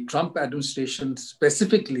 the Trump administration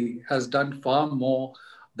specifically has done far more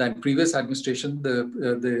than previous administration.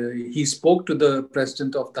 He spoke to the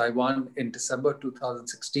president of Taiwan in December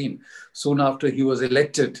 2016, soon after he was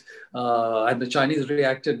elected. And the Chinese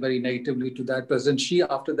reacted very negatively to that. President Xi,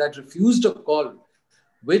 after that, refused a call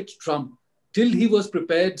with Trump till he was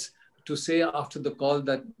prepared to say after the call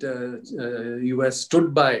that US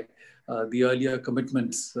stood by the earlier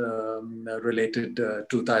commitments related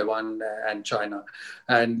to Taiwan and China.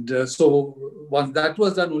 And so once that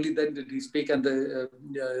was done, only then did he speak, and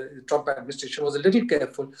the Trump administration was a little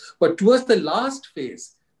careful. But towards the last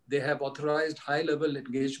phase, they have authorized high-level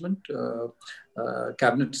engagement.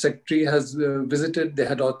 Cabinet Secretary has visited. They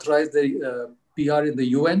had authorized the PR in the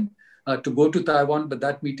UN to go to Taiwan, but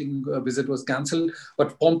that meeting visit was cancelled.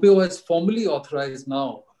 But Pompeo has formally authorized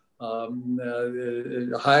now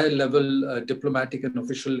higher level diplomatic and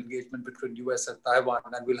official engagement between US and Taiwan,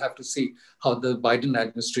 and we'll have to see how the Biden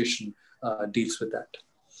administration deals with that.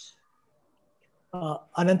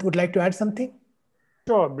 Anant would like to add something?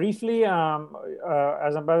 Sure. Briefly,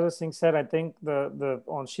 as Ambassador Singh said, I think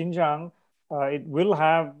on Xinjiang, it will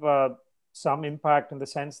have some impact in the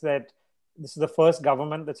sense that this is the first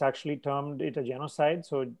government that's actually termed it a genocide.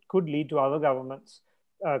 So it could lead to other governments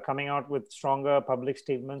coming out with stronger public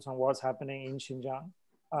statements on what's happening in Xinjiang,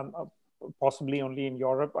 possibly only in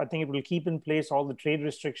Europe. I think it will keep in place all the trade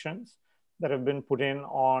restrictions that have been put in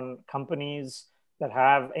on companies that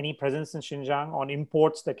have any presence in Xinjiang, on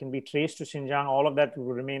imports that can be traced to Xinjiang. All of that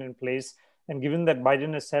will remain in place. And given that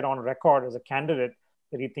Biden has said on record as a candidate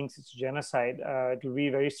that he thinks it's genocide, it will be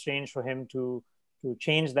very strange for him to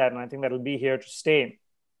change that. And I think that will be here to stay.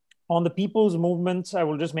 On the people's movements, I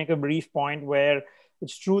will just make a brief point where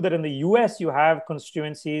it's true that in the US, you have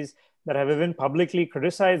constituencies that have even publicly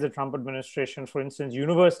criticized the Trump administration. For instance,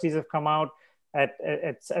 universities have come out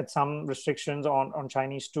at some restrictions on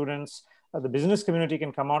Chinese students. The business community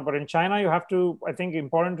can come out. But in China, you have to, I think,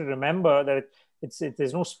 important to remember that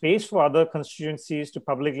there's no space for other constituencies to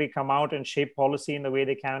publicly come out and shape policy in the way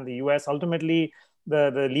they can in the US. Ultimately,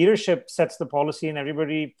 the leadership sets the policy and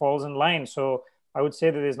everybody falls in line. So I would say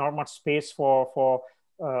that there's not much space for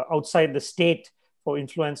outside the state for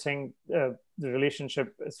influencing the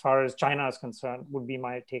relationship as far as China is concerned, would be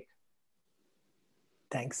my take.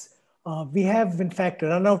 Thanks. We have, in fact,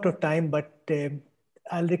 run out of time, but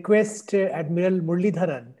I'll request Admiral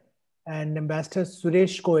Muralidharan and Ambassador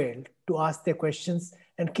Suresh Goyal to ask their questions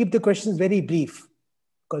and keep the questions very brief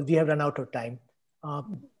because we have run out of time.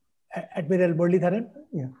 Admiral Muralidharan?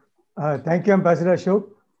 Yeah. Thank you, Ambassador Ashok.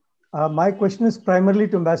 My question is primarily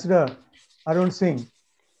to Ambassador Arun Singh.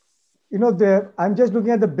 You know, I'm just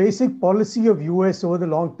looking at the basic policy of US over the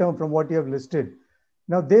long term from what you have listed.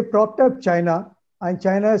 Now, they propped up China, and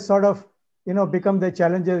China has sort of, become the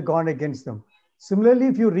challenger, gone against them. Similarly,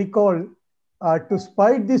 if you recall, to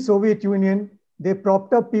spite the Soviet Union, they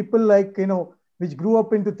propped up people like, which grew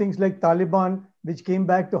up into things like Taliban, which came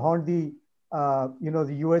back to haunt the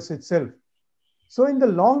US itself. So in the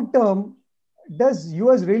long term, does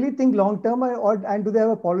US really think long term, and do they have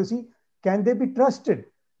a policy? Can they be trusted?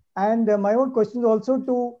 And my own question is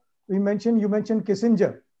also you mentioned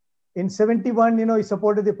Kissinger. In 71, he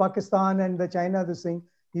supported the Pakistan and the China, this thing.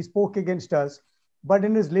 He spoke against us. But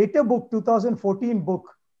in his later book, 2014 book,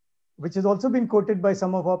 which has also been quoted by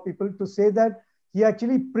some of our people, to say that he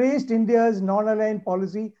actually praised India's non-aligned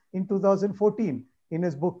policy in 2014 in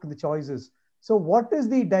his book, The Choices. So what is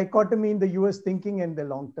the dichotomy in the US thinking and the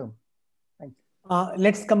long term? Thank you.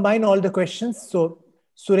 Let's combine all the questions. So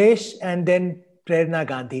Suresh and then Prerna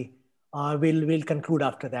Gandhi. We'll conclude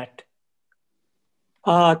after that.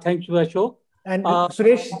 Thank you, Ashok. And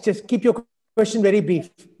Suresh, just keep your question very brief.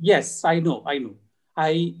 Yes, I know.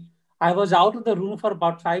 I was out of the room for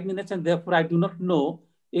about 5 minutes, and therefore I do not know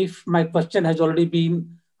if my question has already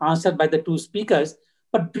been answered by the two speakers.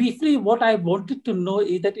 But briefly, what I wanted to know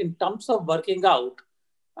is that in terms of working out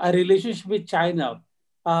a relationship with China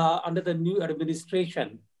under the new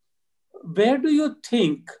administration, where do you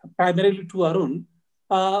think, primarily to Arun,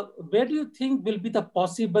 where do you think will be the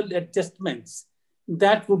possible adjustments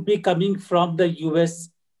that would be coming from the US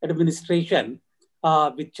administration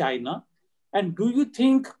with China? And do you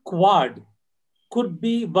think Quad could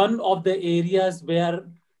be one of the areas where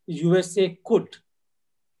USA could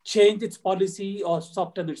change its policy or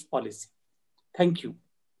soften its policy? Thank you.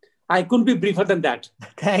 I couldn't be briefer than that.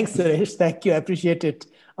 Thanks, Suresh. Thank you. I appreciate it.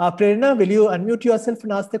 Prerna, will you unmute yourself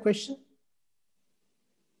and ask the question?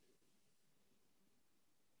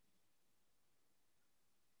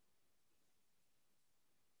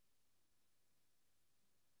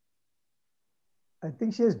 I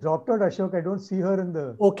think she has dropped out, Ashok. I don't see her in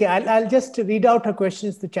the... Okay, I'll just read out her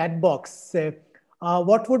questions in the chat box.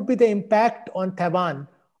 What would be the impact on Taiwan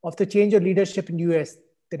of the change of leadership in US?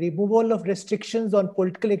 The removal of restrictions on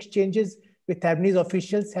political exchanges with Taiwanese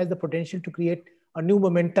officials has the potential to create a new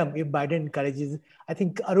momentum if Biden encourages. I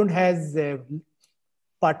think Arun has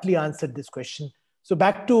partly answered this question. So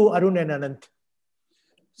back to Arun and Anant.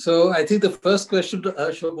 So I think the first question to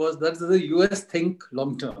Ashok was, does the US think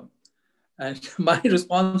long term? And my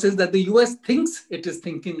response is that the US thinks it is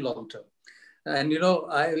thinking long term. And,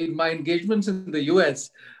 in my engagements in the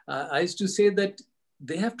US, I used to say that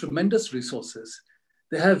they have tremendous resources.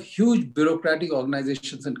 They have huge bureaucratic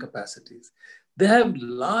organizations and capacities. They have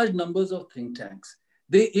large numbers of think tanks.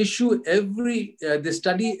 They they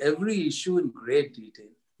study every issue in great detail.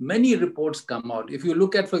 Many reports come out. If you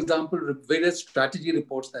look at, for example, various strategy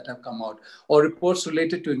reports that have come out, or reports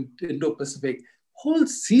related to Indo-Pacific, whole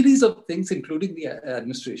series of things, including the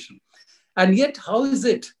administration. And yet, how is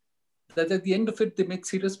it that at the end of it, they make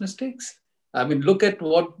serious mistakes? I mean, look at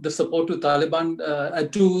what the support to Taliban,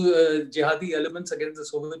 to jihadi elements against the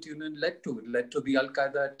Soviet Union led to. It led to the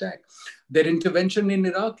Al-Qaeda attack. Their intervention in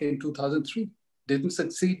Iraq in 2003 didn't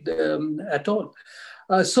succeed at all.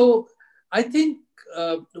 So I think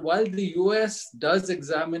while the US does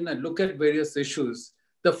examine and look at various issues,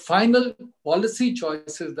 the final policy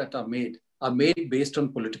choices that are made based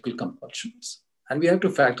on political compulsions. And we have to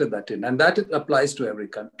factor that in. And that applies to every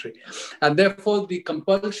country. And therefore, the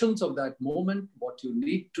compulsions of that moment, what you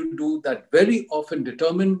need to do, that very often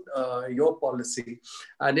determine your policy.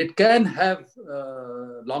 And it can have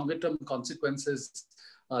longer-term consequences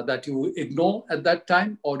that you ignore at that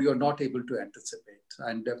time, or you're not able to anticipate.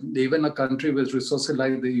 And even a country with resources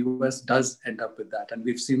like the US does end up with that. And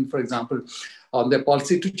we've seen, for example, on their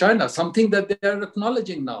policy to China, something that they are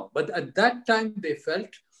acknowledging now. But at that time, they felt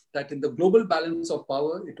that in the global balance of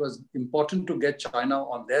power, it was important to get China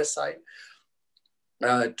on their side,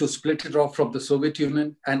 to split it off from the Soviet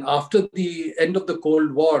Union. And after the end of the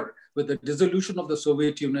Cold War, with the dissolution of the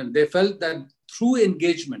Soviet Union, they felt that through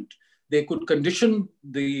engagement, they could condition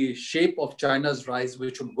the shape of China's rise,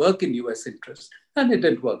 which would work in US interest. And it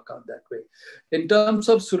didn't work out that way. In terms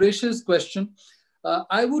of Suresh's question,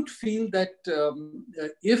 I would feel that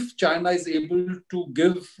if China is able to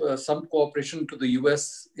give some cooperation to the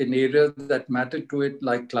US in areas that matter to it,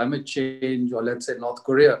 like climate change, or let's say North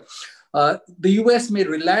Korea, the US may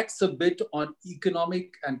relax a bit on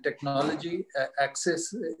economic and technology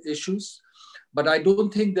access issues. But I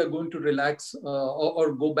don't think they're going to relax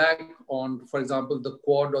or go back on, for example, the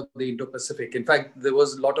Quad or the Indo-Pacific. In fact, there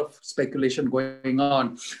was a lot of speculation going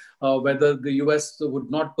on whether the US would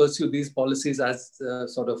not pursue these policies as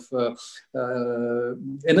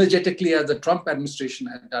energetically as the Trump administration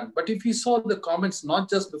had done. But if you saw the comments, not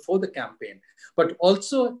just before the campaign, but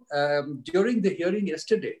also during the hearing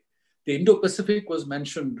yesterday, the Indo-Pacific was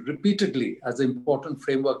mentioned repeatedly as an important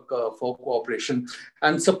framework for cooperation,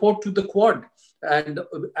 and support to the Quad and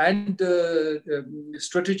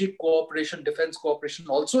strategic cooperation, defense cooperation,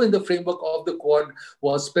 also in the framework of the Quad,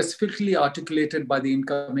 was specifically articulated by the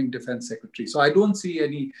incoming defense secretary. So I don't see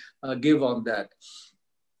any give on that.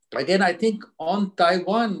 Again, I think on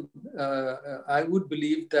Taiwan, I would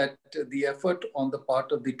believe that the effort on the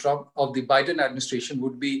part of the Biden administration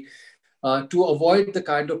would be to avoid the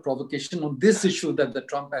kind of provocation on this issue that the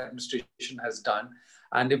Trump administration has done.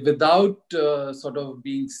 And if without sort of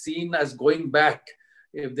being seen as going back,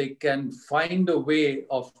 if they can find a way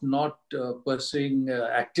of not pursuing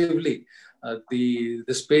actively the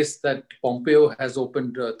space that Pompeo has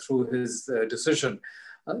opened through his decision,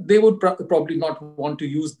 they would probably not want to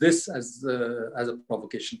use this as a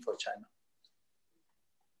provocation for China.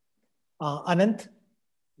 Anant?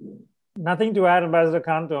 Nothing to add, Ambassador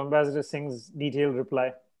Khan, to Ambassador Singh's detailed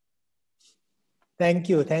reply. Thank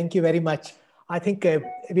you. Thank you very much. I think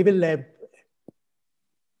we will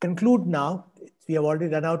conclude now. We have already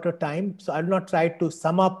run out of time. So I will not try to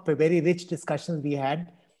sum up a very rich discussions we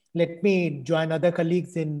had. Let me join other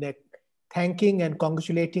colleagues in thanking and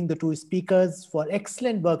congratulating the two speakers for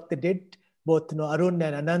excellent work they did. Both Arun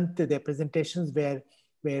and Anant, their presentations were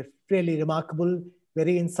really remarkable,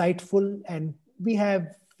 very insightful, and we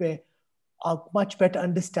have a much better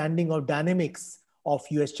understanding of dynamics of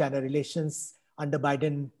US-China relations under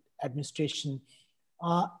Biden administration.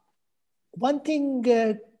 One thing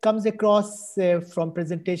comes across from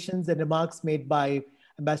presentations and remarks made by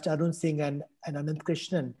Ambassador Arun Singh and Anant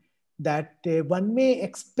Krishnan, that one may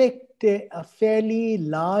expect a fairly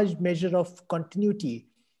large measure of continuity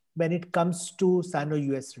when it comes to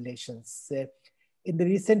Sino-US relations. In the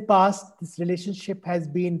recent past, this relationship has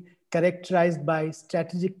been characterized by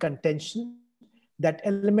strategic contention. That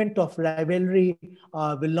element of rivalry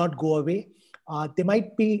will not go away. There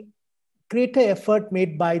might be greater effort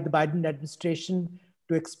made by the Biden administration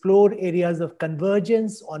to explore areas of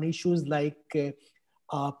convergence on issues like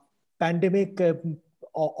pandemic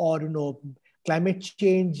or climate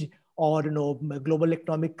change or global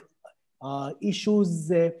economic issues.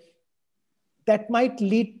 that might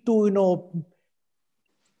lead to,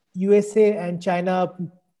 USA and China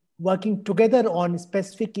working together on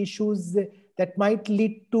specific issues that might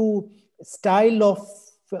lead to a style of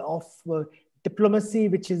diplomacy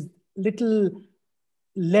which is little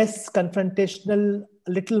less confrontational,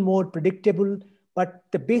 a little more predictable. But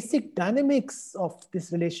the basic dynamics of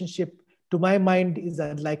this relationship, to my mind, is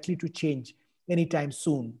unlikely to change anytime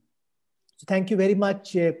soon. So thank you very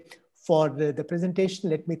much for the presentation.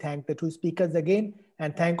 Let me thank the two speakers again,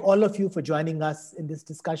 and thank all of you for joining us in this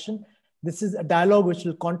discussion. This is a dialogue which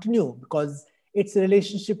will continue because it's a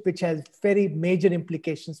relationship which has very major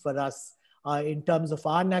implications for us in terms of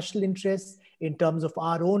our national interests, in terms of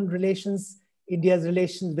our own relations, India's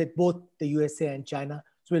relations with both the USA and China.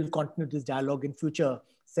 So we'll continue this dialogue in future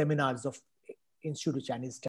seminars of Institute of Chinese Studies.